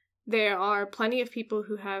 There are plenty of people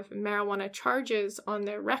who have marijuana charges on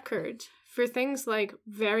their record for things like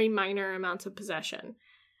very minor amounts of possession.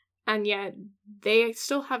 And yet they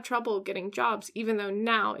still have trouble getting jobs, even though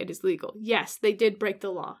now it is legal. Yes, they did break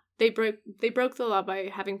the law. They broke the law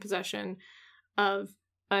by having possession of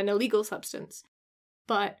an illegal substance.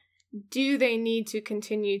 But do they need to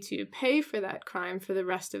continue to pay for that crime for the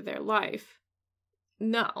rest of their life?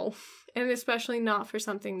 No. And especially not for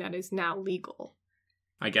something that is now legal.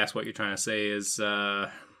 I guess what you're trying to say is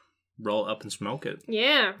roll it up and smoke it.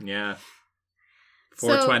 Yeah. Yeah.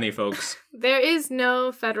 420, folks. There is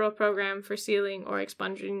no federal program for sealing or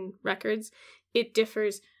expunging records. It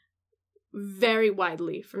differs very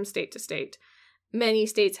widely from state to state. many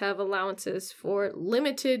states have allowances for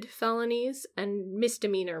limited felonies and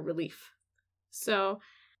misdemeanor relief. So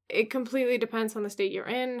it completely depends on the state you're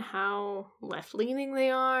in, how left-leaning they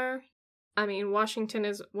are. I mean, Washington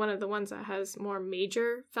is one of the ones that has more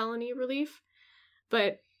major felony relief,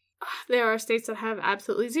 but there are states that have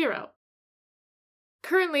absolutely zero.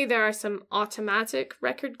 Currently, there are some automatic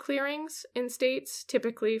record clearings in states,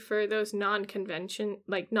 typically for those non-convictions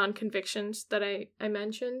that I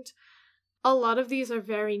mentioned. A lot of these are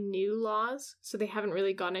very new laws, so they haven't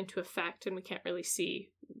really gone into effect, and we can't really see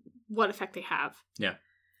what effect they have. Yeah.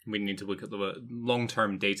 We need to look at the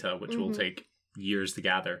long-term data, which will take years to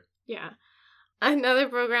gather. Yeah. Another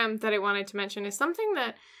program that I wanted to mention is something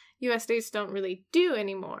that U.S. states don't really do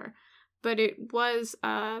anymore, but it was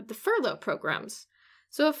the furlough programs.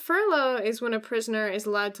 So a furlough is when a prisoner is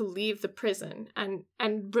allowed to leave the prison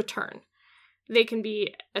and return. They can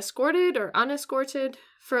be escorted or unescorted.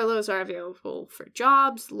 Furloughs are available for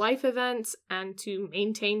jobs, life events, and to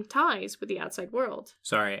maintain ties with the outside world.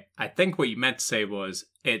 Sorry, I think what you meant to say was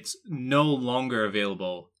it's no longer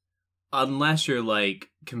available unless you're like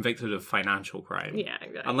convicted of financial crime. Yeah,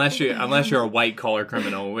 exactly. Unless you're a white collar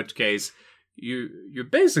criminal, in which case you're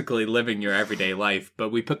basically living your everyday life. But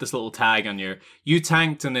we put this little tag on you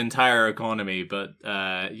tanked an entire economy, but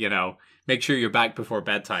make sure you're back before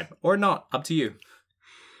bedtime or not. Up to you.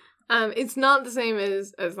 It's not the same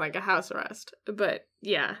as like a house arrest, but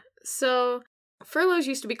yeah. So furloughs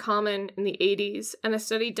used to be common in the 80s, and a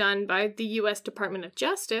study done by the U.S. Department of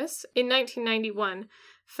Justice in 1991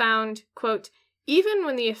 found, quote, even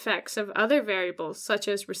when the effects of other variables such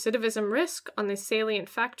as recidivism risk on the salient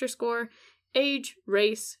factor score, age,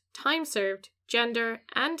 race, time served, gender,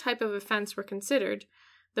 and type of offense were considered,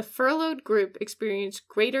 the furloughed group experienced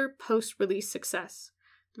greater post-release success.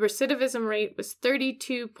 The recidivism rate was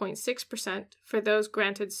 32.6% for those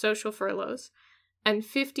granted social furloughs and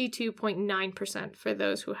 52.9% for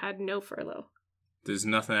those who had no furlough. There's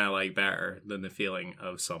nothing I like better than the feeling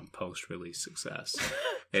of some post-release success.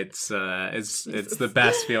 It's the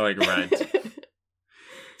best feeling around.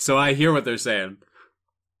 So I hear what they're saying.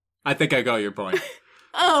 I think I got your point.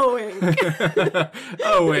 Oh, wink.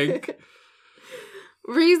 Oh, wink.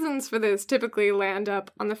 Reasons for this typically land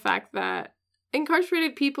up on the fact that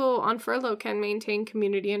incarcerated people on furlough can maintain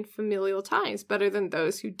community and familial ties better than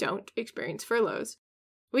those who don't experience furloughs.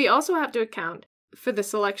 We also have to account for the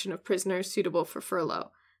selection of prisoners suitable for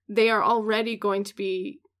furlough. They are already going to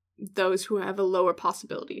be those who have a lower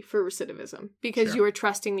possibility for recidivism because you are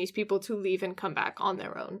trusting these people to leave and come back on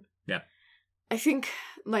their own. Yeah. I think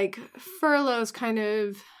like furloughs kind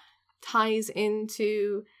of ties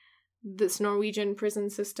into this Norwegian prison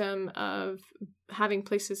system of having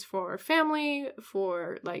places for family,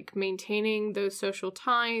 for like maintaining those social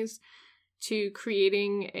ties, to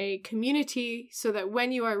creating a community so that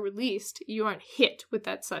when you are released, you aren't hit with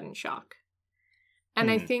that sudden shock. And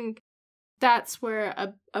I think that's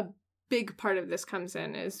where a big part of this comes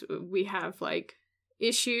in, is we have like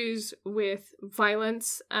issues with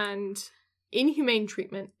violence and inhumane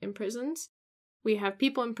treatment in prisons. We have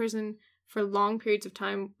people in prison for long periods of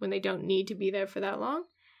time when they don't need to be there for that long.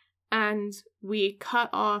 And we cut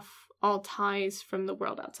off all ties from the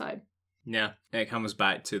world outside. Yeah, it comes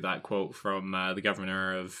back to that quote from the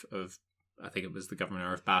governor of I think it was the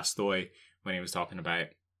governor of Bastoy, when he was talking about,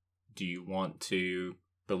 do you want to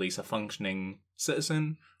release a functioning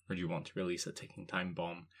citizen or do you want to release a ticking time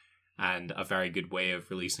bomb? And a very good way of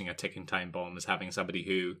releasing a ticking time bomb is having somebody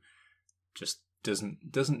who just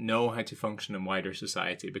doesn't know how to function in wider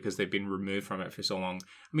society because they've been removed from it for so long.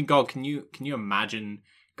 I mean, God, can you imagine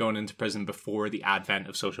going into prison before the advent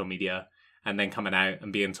of social media and then coming out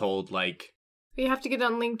and being told, like, you have to get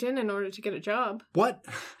on LinkedIn in order to get a job. What?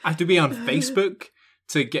 I have to be on Facebook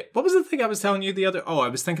to get... What was the thing I was telling you the other... Oh, I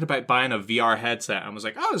was thinking about buying a VR headset and was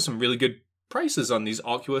like, there's some really good prices on these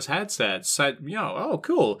Oculus headsets. So,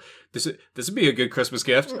 cool. This would be a good Christmas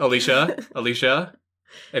gift, Alisha,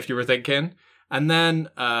 if you were thinking. And then,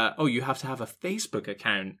 you have to have a Facebook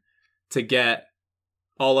account to get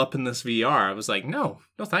all up in this VR. I was like, no,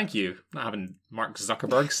 thank you. Not having Mark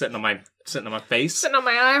Zuckerberg sitting on my face, sitting on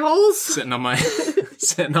my eye holes, sitting on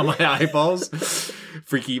my eyeballs.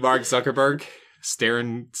 Freaky Mark Zuckerberg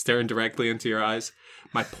staring directly into your eyes.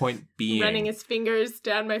 My point being, running his fingers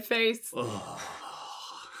down my face.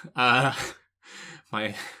 My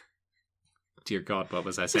dear God, what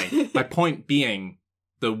was I saying? My point being,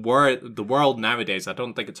 the world nowadays, I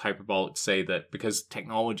don't think it's hyperbolic to say that because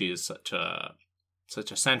technology is such a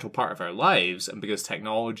central part of our lives, and because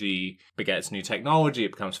technology begets new technology,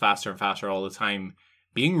 it becomes faster and faster all the time.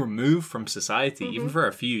 being removed from society, even for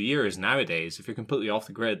a few years nowadays, if you're completely off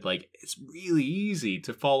the grid, like, it's really easy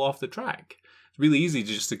to fall off the track. It's really easy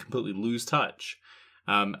to completely lose touch.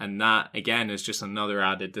 And that, again, is just another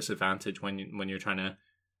added disadvantage when you're trying to,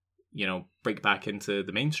 break back into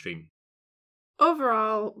the mainstream.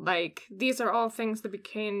 Overall, like, these are all things that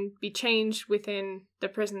can be changed within the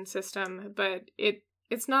prison system, but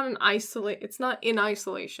it's not in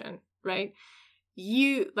isolation, right?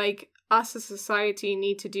 Us as society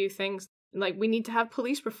need to do things, like, we need to have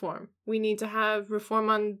police reform. We need to have reform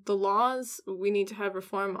on the laws. We need to have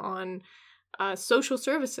reform on social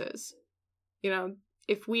services.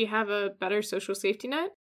 If we have a better social safety net,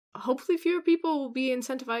 hopefully fewer people will be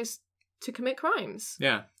incentivized to commit crimes.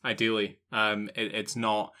 Yeah, ideally. It's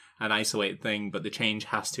not an isolated thing, but the change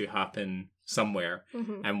has to happen somewhere.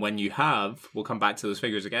 And when you have, we'll come back to those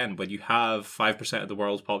figures again, when you have 5% of the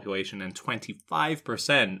world's population and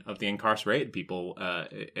 25% of the incarcerated people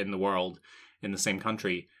in the world in the same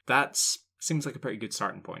country, that seems like a pretty good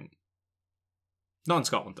starting point. Not in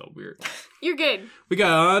Scotland, though. You're good. We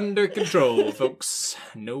got under control, folks.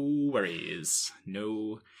 No worries.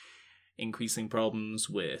 No increasing problems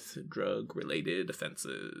with drug-related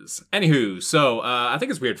offenses. Anywho, so I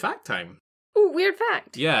think it's weird fact time. Ooh, weird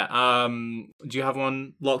fact. Yeah. Do you have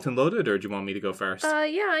one locked and loaded, or do you want me to go first?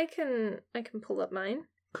 Yeah, I can pull up mine.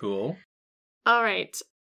 Cool. All right.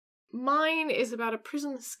 Mine is about a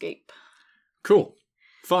prison escape. Cool.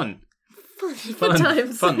 Fun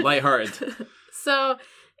times. Fun, lighthearted. So,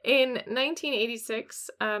 in 1986,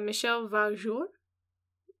 Michel Valjour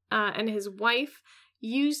and his wife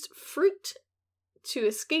used fruit to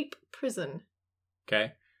escape prison.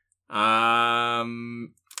 Okay.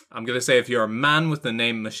 I'm going to say if you're a man with the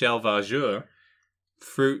name Michel Valjour,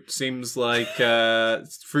 fruit seems like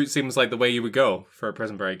the way you would go for a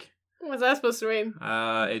prison break. What's that supposed to mean?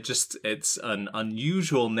 It's an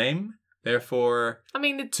unusual name. Therefore, I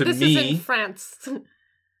mean, this is in France.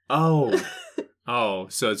 Oh,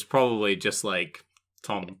 so it's probably just like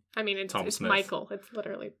Tom. I mean, it's Smith. Michael. It's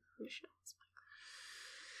literally Michel.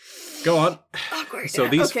 Go on. Awkward. So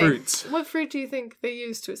these fruits. What fruit do you think they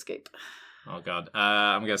use to escape? Oh, God.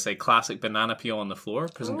 I'm going to say classic banana peel on the floor.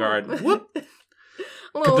 Prison guard, whoop!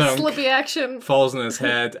 A little Ka-dunk. slippy action. Falls on his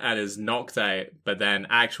head and is knocked out, but then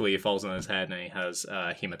actually he falls on his head and he has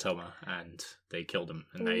hematoma and they killed him.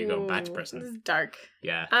 And now you're going back to prison. This is dark.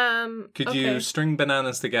 Yeah. Could Okay. you string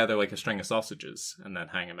bananas together like a string of sausages and then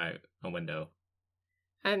hang them out a window?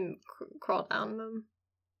 And crawl down them.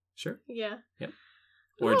 Sure. Yeah.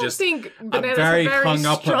 Or just I'm very hung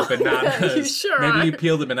up on bananas. You sure Maybe are. you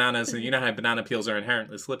peel the bananas, and you know how banana peels are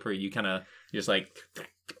inherently slippery. You kind of just like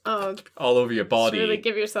all over your body. Just really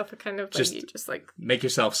give yourself a kind of Just you just like make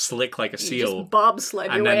yourself slick like a seal. just bobsled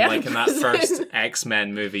your And way then, out like of in that prison. first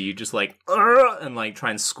X-Men movie, you just like and like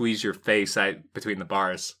try and squeeze your face out between the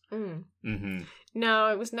bars. No,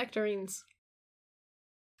 it was nectarines.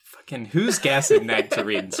 Fucking who's guessing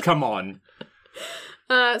nectarines? Come on.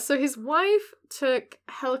 So his wife took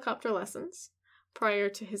helicopter lessons prior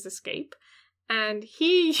to his escape, and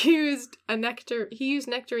he used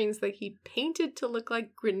nectarines that he painted to look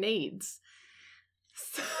like grenades.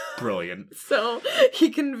 Brilliant. So he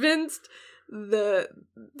convinced the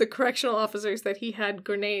correctional officers that he had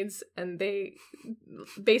grenades, and he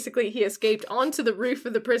escaped onto the roof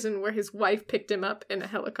of the prison where his wife picked him up in a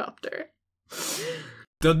helicopter.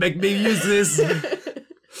 Don't make me use this.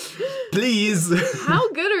 Please.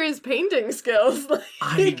 How good are his painting skills?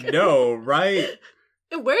 I know, right?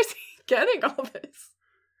 Where's he getting all this?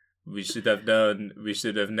 We should have known. We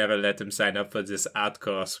should have never let him sign up for this art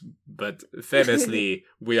course. But famously,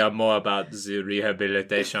 we are more about the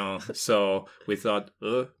rehabilitation. So we thought,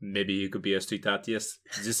 maybe he could be a street artist.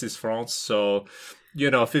 This is France, so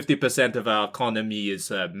 50% of our economy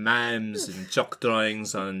is mimes and chalk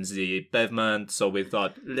drawings on the pavement. So we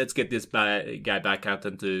thought, let's get this guy back out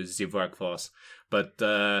into the workforce. But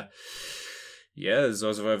those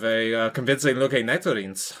were very convincing looking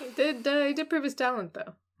nectarines. He did prove his talent,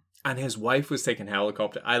 though. And his wife was taking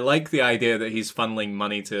helicopter. I like the idea that he's funneling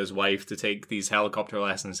money to his wife to take these helicopter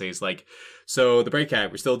lessons. He's like, so the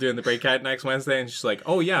breakout, we're still doing the breakout next Wednesday? And she's like,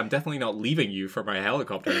 oh yeah, I'm definitely not leaving you for my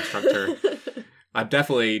helicopter instructor. I'm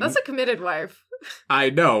definitely... That's a committed wife.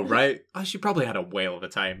 I know, right? Oh, she probably had a whale of a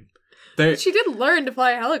time. She did learn to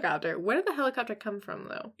fly a helicopter. Where did the helicopter come from,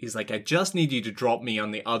 though? He's like, I just need you to drop me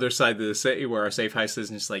on the other side of the city where our safe house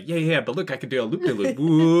is. And she's like, yeah, but look, I can do a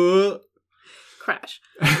loop-de-loop. Crash.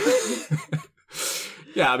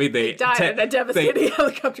 Yeah, I mean, they died in a devastating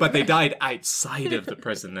helicopter But they crash. died outside of the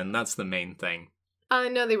prison, and that's the main thing.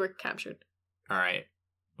 No, they were captured. All right.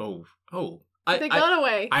 Oh. They got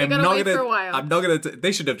away. They got away for a while. I'm not gonna.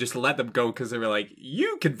 They should have just let them go because they were like,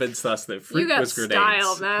 "You convinced us that fruit was grenades."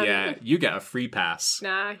 Style, man. Yeah, you get a free pass.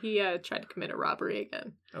 Nah, he tried to commit a robbery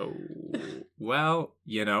again. Oh, well,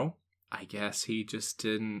 I guess he just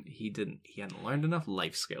didn't. He hadn't learned enough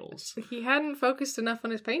life skills. He hadn't focused enough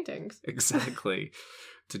on his paintings. Exactly,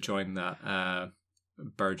 to join that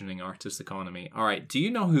burgeoning artist economy. All right, do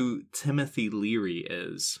you know who Timothy Leary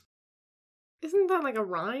is? Isn't that like a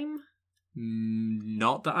rhyme?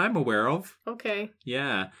 Not that I'm aware of. Okay.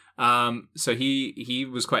 Yeah. So he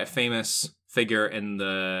was quite a famous figure in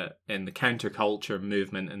the counterculture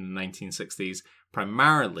movement in the 1960s,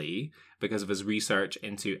 primarily because of his research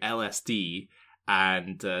into LSD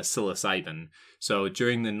and psilocybin. So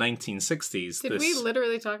during the 1960s, did we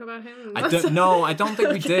literally talk about him? I don't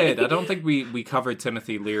think we did. I don't think we covered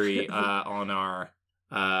Timothy Leary on our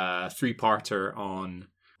 3-parter on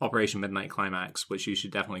Operation Midnight Climax, which you should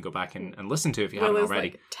definitely go back and listen to if you haven't already.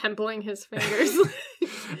 Like templing his fingers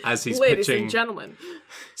as he's ladies pitching. And gentlemen.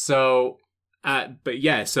 So, but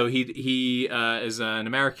yeah, so he is an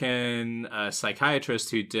American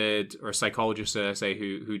psychiatrist or psychologist,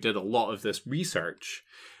 who did a lot of this research,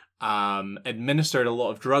 administered a lot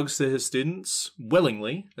of drugs to his students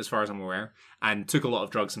willingly, as far as I'm aware, and took a lot of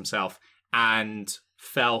drugs himself, and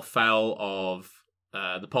fell foul of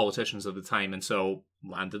the politicians of the time, and so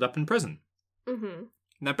landed up in prison. Mm-hmm.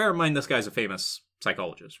 Now, bear in mind, this guy's a famous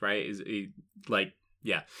psychologist, right? He's a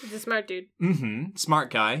smart dude. Mm-hmm. Smart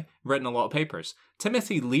guy, written a lot of papers.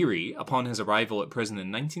 Timothy Leary, upon his arrival at prison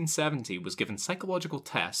in 1970, was given psychological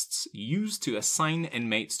tests used to assign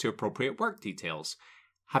inmates to appropriate work details.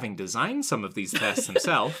 Having designed some of these tests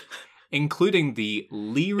himself, including the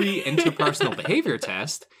Leary Interpersonal Behavior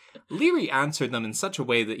Test, Leary answered them in such a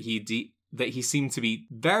way that he seemed to be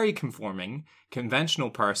very conforming, conventional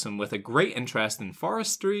person with a great interest in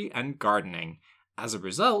forestry and gardening. As a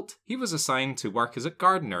result, he was assigned to work as a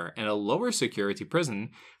gardener in a lower security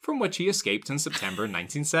prison from which he escaped in September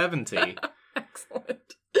 1970.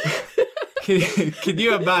 Excellent. Can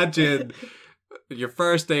you imagine your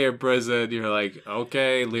first day in prison? You're like,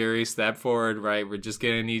 okay, Leary, step forward, right? We're just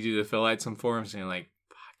going to need you to fill out some forms. And you're like,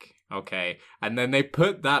 okay. And then they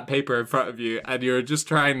put that paper in front of you and you're just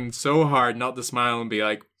trying so hard not to smile and be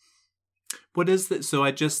like, what is this? So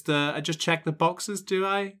I just check the boxes, do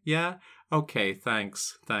I? Yeah? Okay,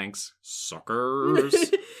 thanks,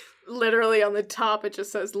 suckers. Literally on the top it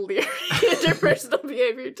just says Leary Interpersonal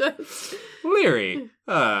Behavior Test. Leary.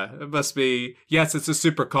 It must be, yes, it's a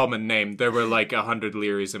super common name. There were like 100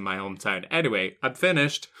 Learys in my hometown. Anyway, I'm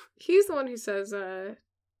finished. He's the one who says,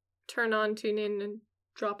 turn on, tune in, and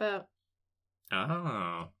drop out.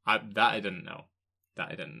 Oh, that I didn't know.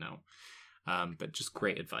 But just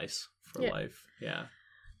great advice for life. Yeah.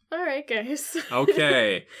 All right, guys.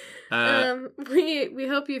 Okay. We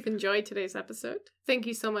hope you've enjoyed today's episode. Thank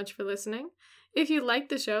you so much for listening. If you liked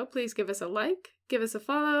the show, please give us a like, give us a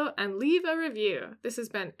follow, and leave a review. This has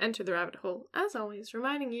been Enter the Rabbit Hole, as always,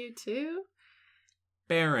 reminding you to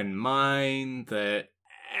bear in mind that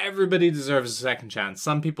everybody deserves a second chance.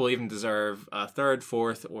 Some people even deserve a third,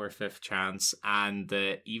 fourth, or fifth chance. And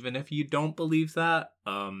even if you don't believe that,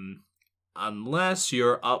 unless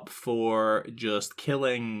you're up for just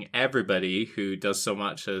killing everybody who does so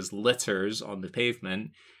much as litters on the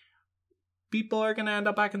pavement, people are going to end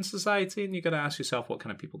up back in society, and you got to ask yourself, what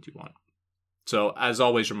kind of people do you want? So, as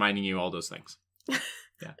always, reminding you all those things.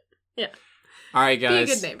 Yeah. Yeah. All right, guys.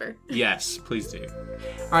 Be a good neighbor. Yes, please do.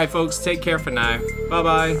 All right, folks, take care for now.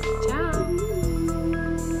 Bye-bye. Ciao.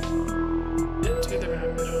 Enter the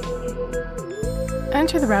Rabbit Hole.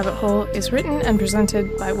 Enter the Rabbit Hole is written and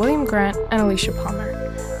presented by William Grant and Alisha Palmer.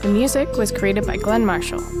 The music was created by Glenn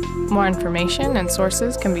Marshall. More information and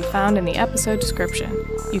sources can be found in the episode description.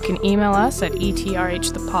 You can email us at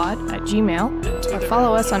etrhthepod@gmail.com or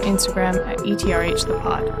follow us on Instagram at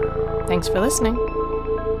etrhthepod. Thanks for listening.